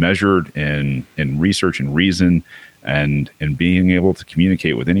is measured in research and reason and being able to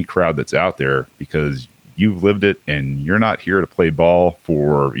communicate with any crowd that's out there because you've lived it and you're not here to play ball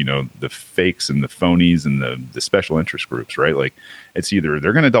for, the fakes and the phonies and the special interest groups, right? Like it's either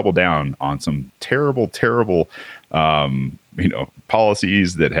they're going to double down on some terrible, terrible,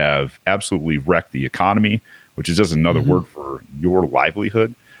 policies that have absolutely wrecked the economy, which is just another word for your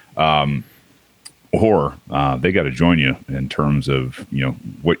livelihood. Or they got to join you in terms of,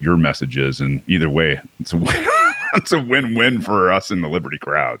 what your message is. And either way, it's a win-win for us in the Liberty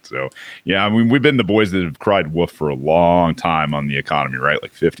crowd. So, yeah, I mean, we've been the boys that have cried wolf for a long time on the economy, right?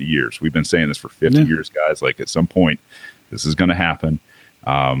 Like 50 years. We've been saying this for 50 years, guys. Like at some point, this is going to happen.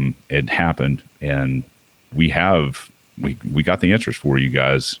 It happened, and we got the interest for you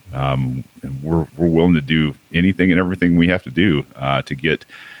guys. And we're willing to do anything and everything we have to do to get,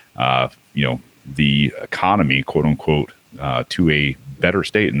 the economy, quote unquote, to a better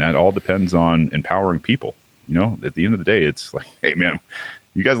state. And that all depends on empowering people. At the end of the day, it's like, hey, man,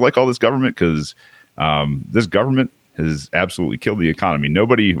 you guys like all this government because this government has absolutely killed the economy.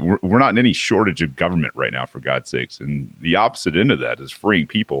 We're not in any shortage of government right now, for God's sakes. And the opposite end of that is freeing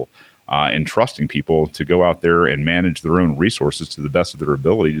people and trusting people to go out there and manage their own resources to the best of their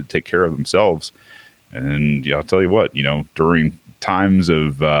ability to take care of themselves. And I'll tell you what, during times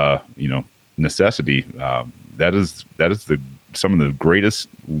of, necessity, that is some of the greatest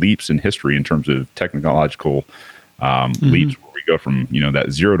leaps in history in terms of technological leaps, where we go from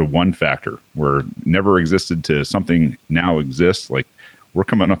that 0 to 1 factor where never existed to something now exists. Like we're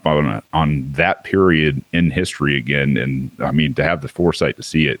coming up on that period in history again, and I mean to have the foresight to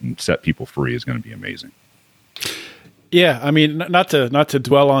see it and set people free is going to be amazing. Yeah, I mean, not to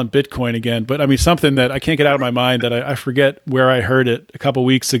dwell on Bitcoin again, but I mean something that I can't get out of my mind that I forget where I heard it a couple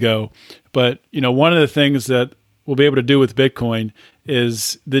weeks ago. But one of the things that we'll be able to do with Bitcoin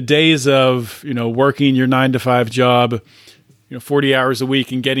is the days of working your 9-to-5 job, 40 hours a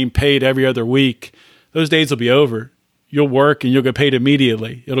week and getting paid every other week. Those days will be over. You'll work and you'll get paid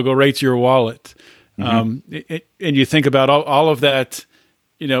immediately. It'll go right to your wallet. And you think about all of that.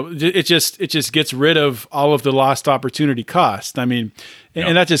 It just gets rid of all of the lost opportunity cost. I mean,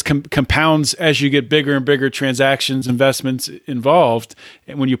 and that just compounds as you get bigger and bigger transactions, investments involved,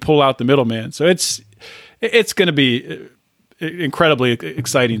 and when you pull out the middleman. So it's going to be incredibly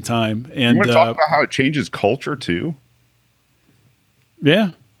exciting time. And you want to talk about how it changes culture too?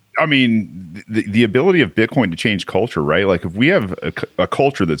 Yeah. I mean, the ability of Bitcoin to change culture, right? Like if we have a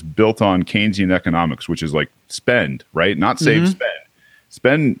culture that's built on Keynesian economics, which is like spend, right? Not save, spend.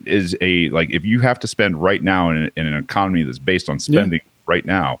 Spend is if you have to spend right now in an economy that's based on spending right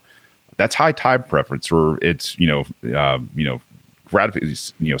now, that's high time preference, or it's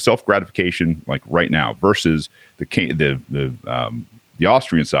self gratification like right now versus the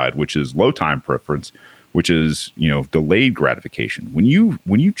Austrian side, which is low time preference, which is delayed gratification. When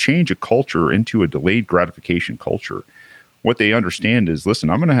you change a culture into a delayed gratification culture, what they understand is, listen,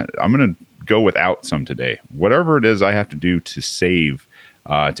 I'm gonna go without some today. Whatever it is I have to do to save,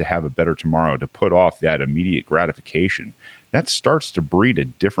 to have a better tomorrow, to put off that immediate gratification. That starts to breed a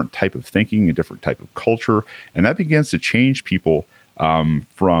different type of thinking, a different type of culture, and that begins to change people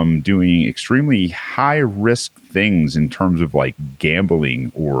from doing extremely high risk things in terms of like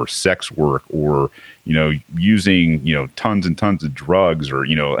gambling or sex work or, using, tons and tons of drugs or,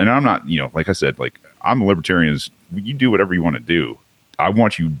 and I'm not, like I said, like I'm a libertarian. You do whatever you want to do. I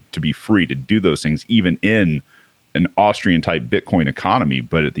want you to be free to do those things, even in an Austrian type Bitcoin economy.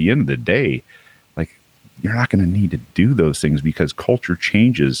 But at the end of the day, like you're not going to need to do those things because culture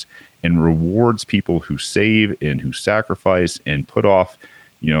changes and rewards people who save and who sacrifice and put off,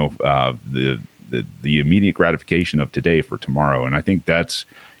 the immediate gratification of today for tomorrow. And I think that's,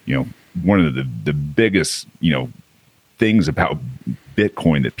 one of the biggest, things about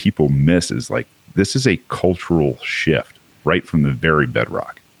Bitcoin that people miss is like, this is a cultural shift right from the very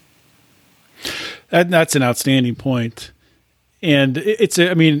bedrock. That's an outstanding point. And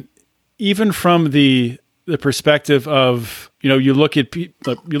even from the perspective of, you look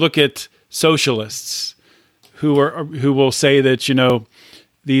at socialists who will say that,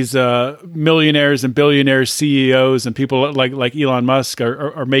 these millionaires and billionaires, CEOs, and people like Elon Musk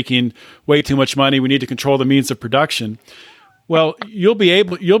are making way too much money. We need to control the means of production. Well, you'll be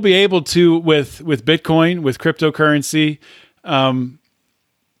able to with Bitcoin, with cryptocurrency,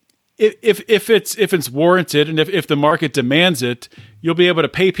 if it's warranted and if the market demands it, you'll be able to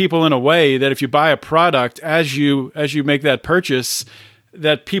pay people in a way that if you buy a product as you make that purchase,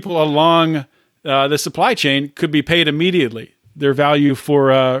 that people along the supply chain could be paid immediately their value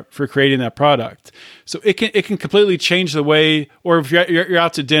for creating that product. So it can completely change the way. Or if you're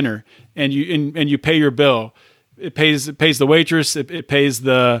out to dinner and you pay your bill, it pays the waitress, it pays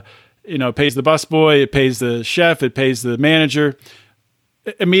the busboy, it pays the chef, it pays the manager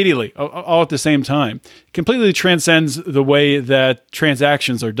immediately, all at the same time. Completely transcends the way that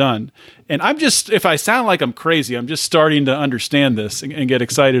transactions are done. And if I sound like I'm crazy, I'm just starting to understand this and get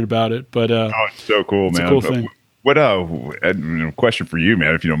excited about it. But it's so cool, it's man. A cool thing. What question for you,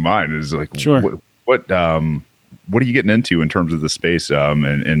 man, if you don't mind, is like, sure. What are you getting into in terms of the space, and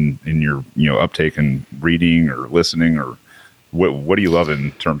in your uptake and reading or listening, or what do you love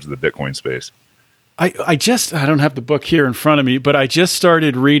in terms of the Bitcoin space? I don't have the book here in front of me, but I just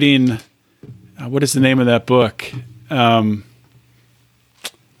started reading. What is the name of that book? I'm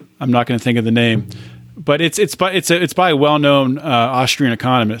not going to think of the name, but it's by a well-known Austrian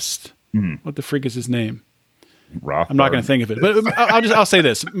economist. Mm-hmm. What the freak is his name? Rothbard. I'm not going to think of it, but I'll say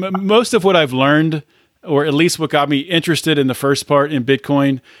this: most of what I've learned, or at least what got me interested in the first part in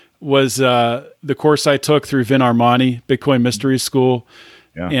Bitcoin, was the course I took through Vin Armani, Bitcoin Mystery School.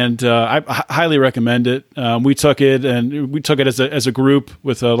 Yeah. And I highly recommend it. We took it as a group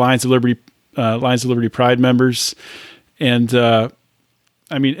with Lions of Liberty Pride members, and I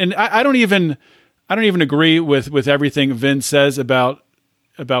don't even agree with everything Vin says about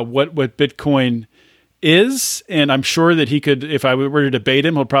what Bitcoin is, and I'm sure that he could, if I were to debate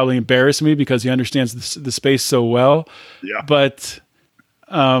him, he'll probably embarrass me because he understands the space so well. Yeah, but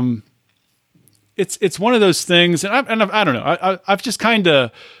It's one of those things, and I don't know. I've just kind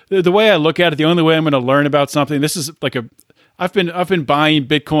of, the way I look at it, the only way I'm going to learn about something. This is like I've been buying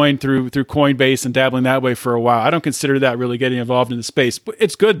Bitcoin through Coinbase and dabbling that way for a while. I don't consider that really getting involved in the space, but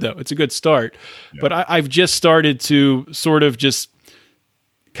it's good though. It's a good start. Yeah. But I've just started to sort of just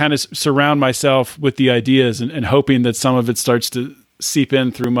kind of surround myself with the ideas and hoping that some of it starts to seep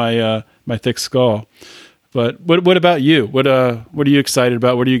in through my thick skull. But what about you? What are you excited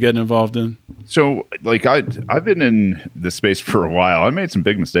about? What are you getting involved in? So, like, I've been in this space for a while. I made some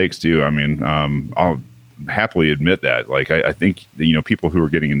big mistakes too. I mean, I'll happily admit that. Like, I think people who are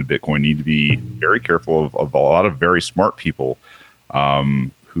getting into Bitcoin need to be very careful of a lot of very smart people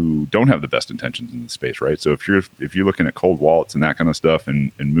who don't have the best intentions in the space, right? So if you're looking at cold wallets and that kind of stuff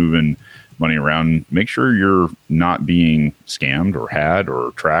and moving money around, make sure you're not being scammed or had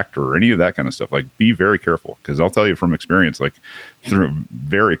or tracked or any of that kind of stuff. Like, be very careful, because I'll tell you from experience, like through a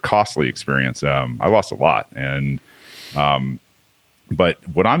very costly experience, I lost a lot. And but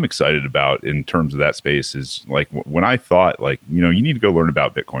what I'm excited about in terms of that space is, like, when I thought, like, you need to go learn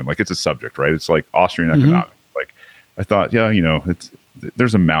about Bitcoin, like it's a subject, right? It's like Austrian economics. Like, I thought,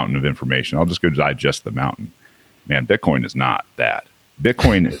 there's a mountain of information. I'll just go digest the mountain. Man, Bitcoin is not that.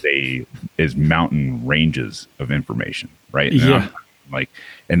 Bitcoin is mountain ranges of information, right?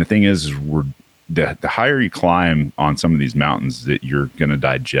 And the thing is the higher you climb on some of these mountains that you're going to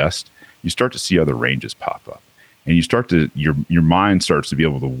digest, you start to see other ranges pop up. and you start to your mind starts to be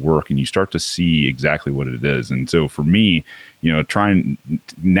able to work, and you start to see exactly what it is. And so for me, trying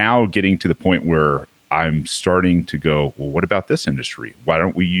now getting to the point where I'm starting to go, well, what about this industry? Why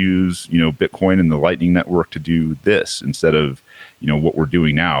don't we use, Bitcoin and the Lightning Network to do this instead of, what we're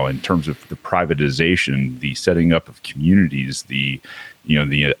doing now in terms of the privatization, the setting up of communities, the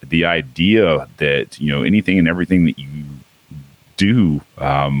idea that, anything and everything that you do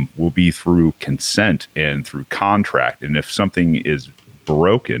will be through consent and through contract. And if something is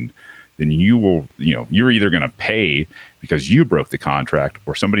broken, then you will, you're either going to pay because you broke the contract,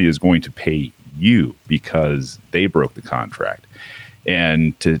 or somebody is going to pay you because they broke the contract.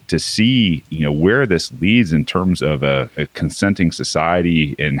 And to see, where this leads in terms of a consenting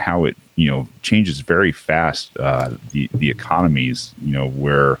society and how it, changes very fast, the economies,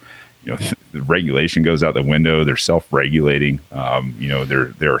 where, the regulation goes out the window, they're self-regulating,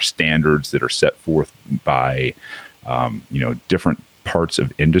 there are standards that are set forth by, different parts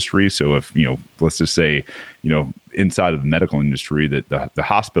of industry. So if, let's just say, inside of the medical industry, that the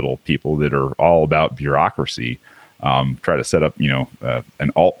hospital people that are all about bureaucracy, try to set up,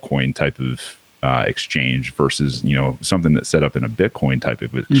 an altcoin type of exchange versus, something that's set up in a Bitcoin type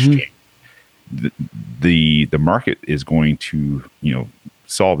of exchange. The market is going to,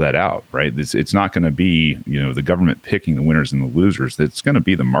 solve that out, right? It's not going to be, the government picking the winners and the losers. It's going to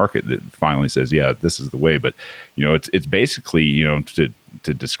be the market that finally says, yeah, this is the way. But, it's basically, to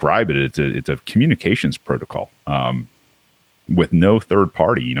describe it, it's a communications protocol with no third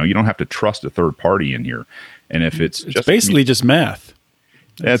party. You don't have to trust a third party in here. And if it's just basically just math.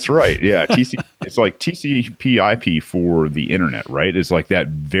 That's right. Yeah. It's like TCP/IP for the internet, right? It's like that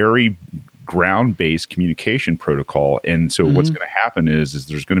very ground-based communication protocol. And so what's going to happen is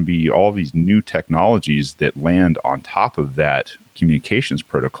there's going to be all these new technologies that land on top of that communications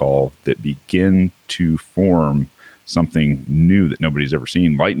protocol that begin to form something new that nobody's ever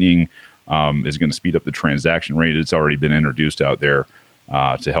seen. Lightning is going to speed up the transaction rate. It's already been introduced out there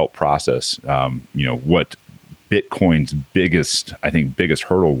to help process, what Bitcoin's biggest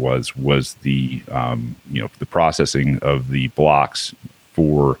hurdle was the, the processing of the blocks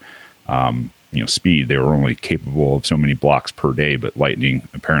for, speed. They were only capable of so many blocks per day, but Lightning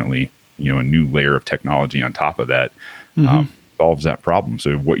apparently, a new layer of technology on top of that solves that problem.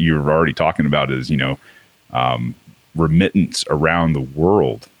 So what you're already talking about is, remittance around the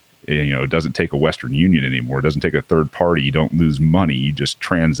world. It doesn't take a Western Union anymore. It doesn't take a third party. You don't lose money. You just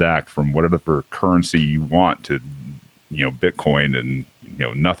transact from whatever currency you want to, Bitcoin, and,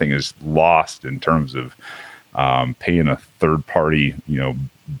 nothing is lost in terms of paying a third party,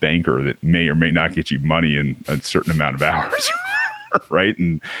 banker that may or may not get you money in a certain amount of hours. Right.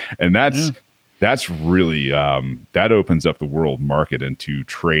 And that's really, that opens up the world market into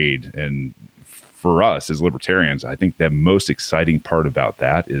trade. And for us as libertarians, I think the most exciting part about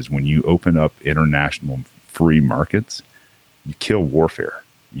that is when you open up international free markets, you kill warfare.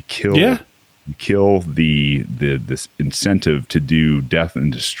 You kill this incentive to do death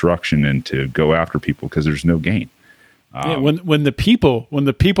and destruction and to go after people because there's no gain. When the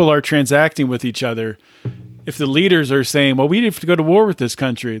people are transacting with each other, if the leaders are saying, well, we have to go to war with this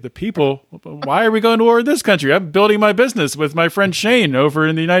country, the people, why are we going to war with this country? I'm building my business with my friend Shane over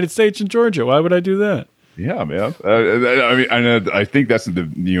in the United States in Georgia. Why would I do that? Yeah, man. I think that's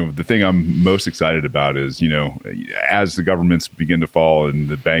the thing I'm most excited about is, as the governments begin to fall and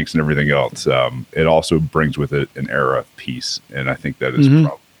the banks and everything else, it also brings with it an era of peace. And I think that is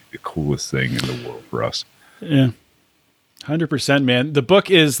probably the coolest thing in the world for us. Yeah. 100%, man. The book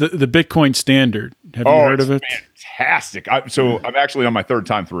is the Bitcoin Standard. Have you heard of it? Fantastic. I'm actually on my third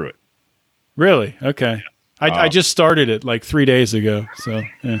time through it. Really? Okay. I just started it like 3 days ago. So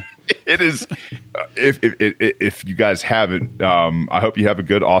yeah. It is. If you guys haven't, I hope you have a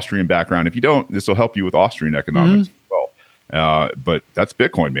good Austrian background. If you don't, this will help you with Austrian economics as well. But that's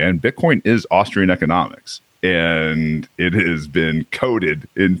Bitcoin, man. Bitcoin is Austrian economics, and it has been coded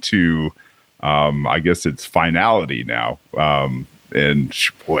into, I guess, its finality now. And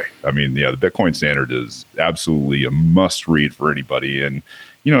boy, I mean, the Bitcoin Standard is absolutely a must read for anybody. And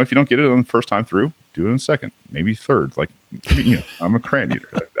if you don't get it on the first time through, do it in the second, maybe third. Like, I'm a crayon eater.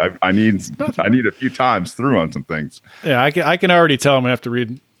 I need a few times through on some things. Yeah, I can already tell I'm gonna have to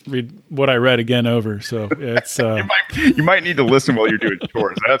read what I read again over. So it's you might need to listen while you're doing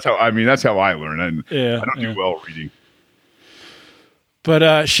chores. That's how I learn. And I don't do well reading.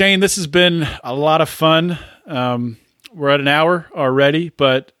 But Shane, this has been a lot of fun. We're at an hour already,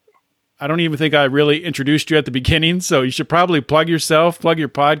 but I don't even think I really introduced you at the beginning, so you should probably plug yourself, plug your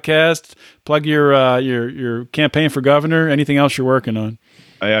podcast, plug your campaign for governor, anything else you're working on.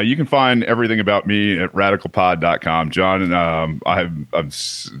 You can find everything about me at radicalpod.com, John. And I'm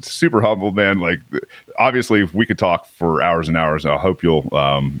super humbled, man. Like, obviously, we could talk for hours and hours. I hope you'll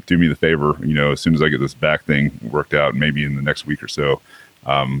do me the favor, as soon as I get this back thing worked out, maybe in the next week or so,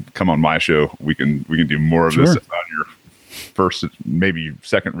 come on my show. We can do more of this on your first, maybe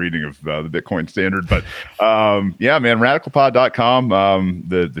second reading of the Bitcoin Standard. But yeah, man, radicalpod.com.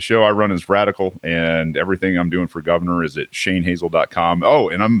 The show I run is Radical, and everything I'm doing for governor is at shanehazel.com. Oh,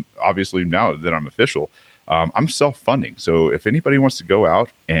 and I'm obviously, now that I'm official, I'm self-funding. So if anybody wants to go out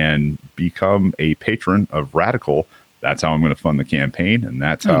and become a patron of Radical, that's how I'm going to fund the campaign, and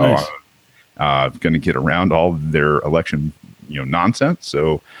that's how I'm going to get around all their election nonsense.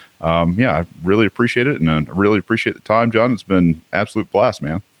 So yeah, I really appreciate it, and I really appreciate the time, John. It's been absolute blast,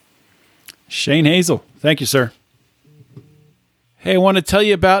 man. Shane Hazel, thank you, sir. Hey, I want to tell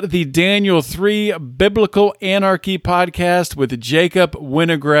you about the Daniel 3 Biblical Anarchy podcast with Jacob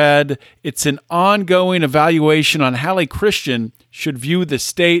Winograd. It's an ongoing evaluation on how a Christian should view the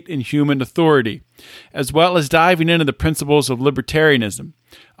state and human authority, as well as diving into the principles of libertarianism.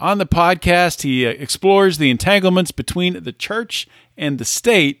 On the podcast, he explores the entanglements between the church and the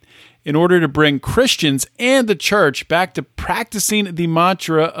state in order to bring Christians and the church back to practicing the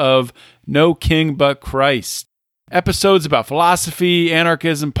mantra of no king but Christ. Episodes about philosophy,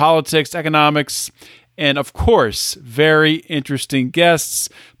 anarchism, politics, economics, and of course, very interesting guests.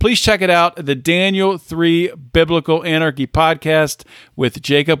 Please check it out, the Daniel 3 Biblical Anarchy podcast with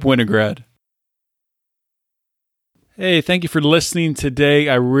Jacob Winograd. Hey, thank you for listening today.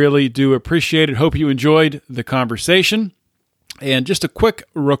 I really do appreciate it. Hope you enjoyed the conversation. And just a quick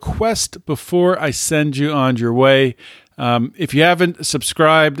request before I send you on your way. If you haven't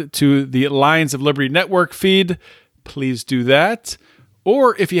subscribed to the Lions of Liberty Network feed, please do that.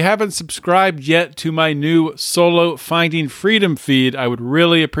 Or if you haven't subscribed yet to my new solo Finding Freedom feed, I would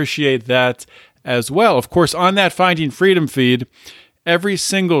really appreciate that as well. Of course, on that Finding Freedom feed, every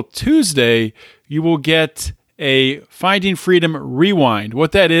single Tuesday, you will get a Finding Freedom Rewind.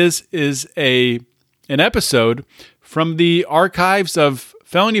 What that is an episode from the archives of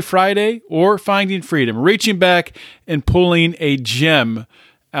Felony Friday or Finding Freedom, reaching back and pulling a gem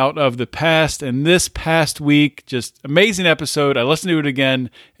out of the past. And this past week, just amazing episode. I listened to it again,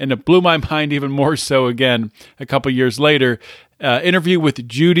 and it blew my mind even more so again a couple years later. Interview with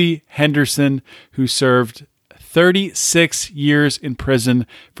Judy Henderson, who served 36 years in prison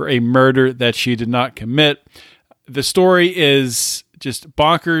for a murder that she did not commit. The story is just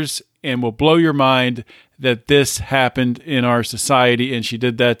bonkers and will blow your mind that this happened in our society, and she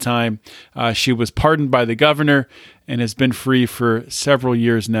did that time. She was pardoned by the governor and has been free for several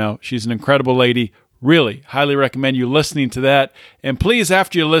years now. She's an incredible lady. Really, highly recommend you listening to that. And please,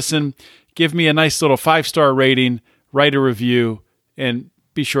 after you listen, give me a nice little 5-star rating, write a review, and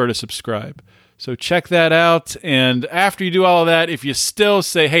be sure to subscribe. So check that out. And after you do all of that, if you still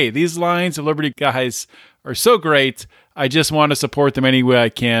say, hey, these Lions of Liberty guys are so great, I just want to support them any way I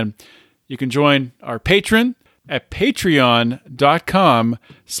can, you can join our Patreon at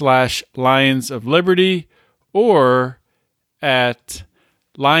patreon.com/Lions of Liberty or at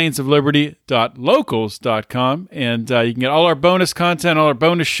lionsofliberty.locals.com. And you can get all our bonus content, all our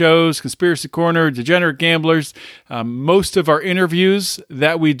bonus shows, Conspiracy Corner, Degenerate Gamblers. Most of our interviews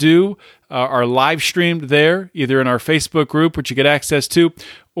that we do are live streamed there, either in our Facebook group, which you get access to,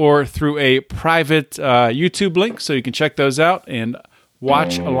 or through a private YouTube link. So you can check those out and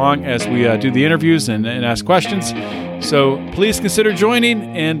watch along as we do the interviews and ask questions. So please consider joining,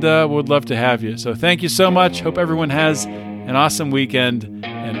 and would love to have you. So thank you so much. Hope everyone has an awesome weekend.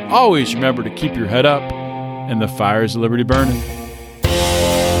 And always remember to keep your head up and the fires of liberty burning.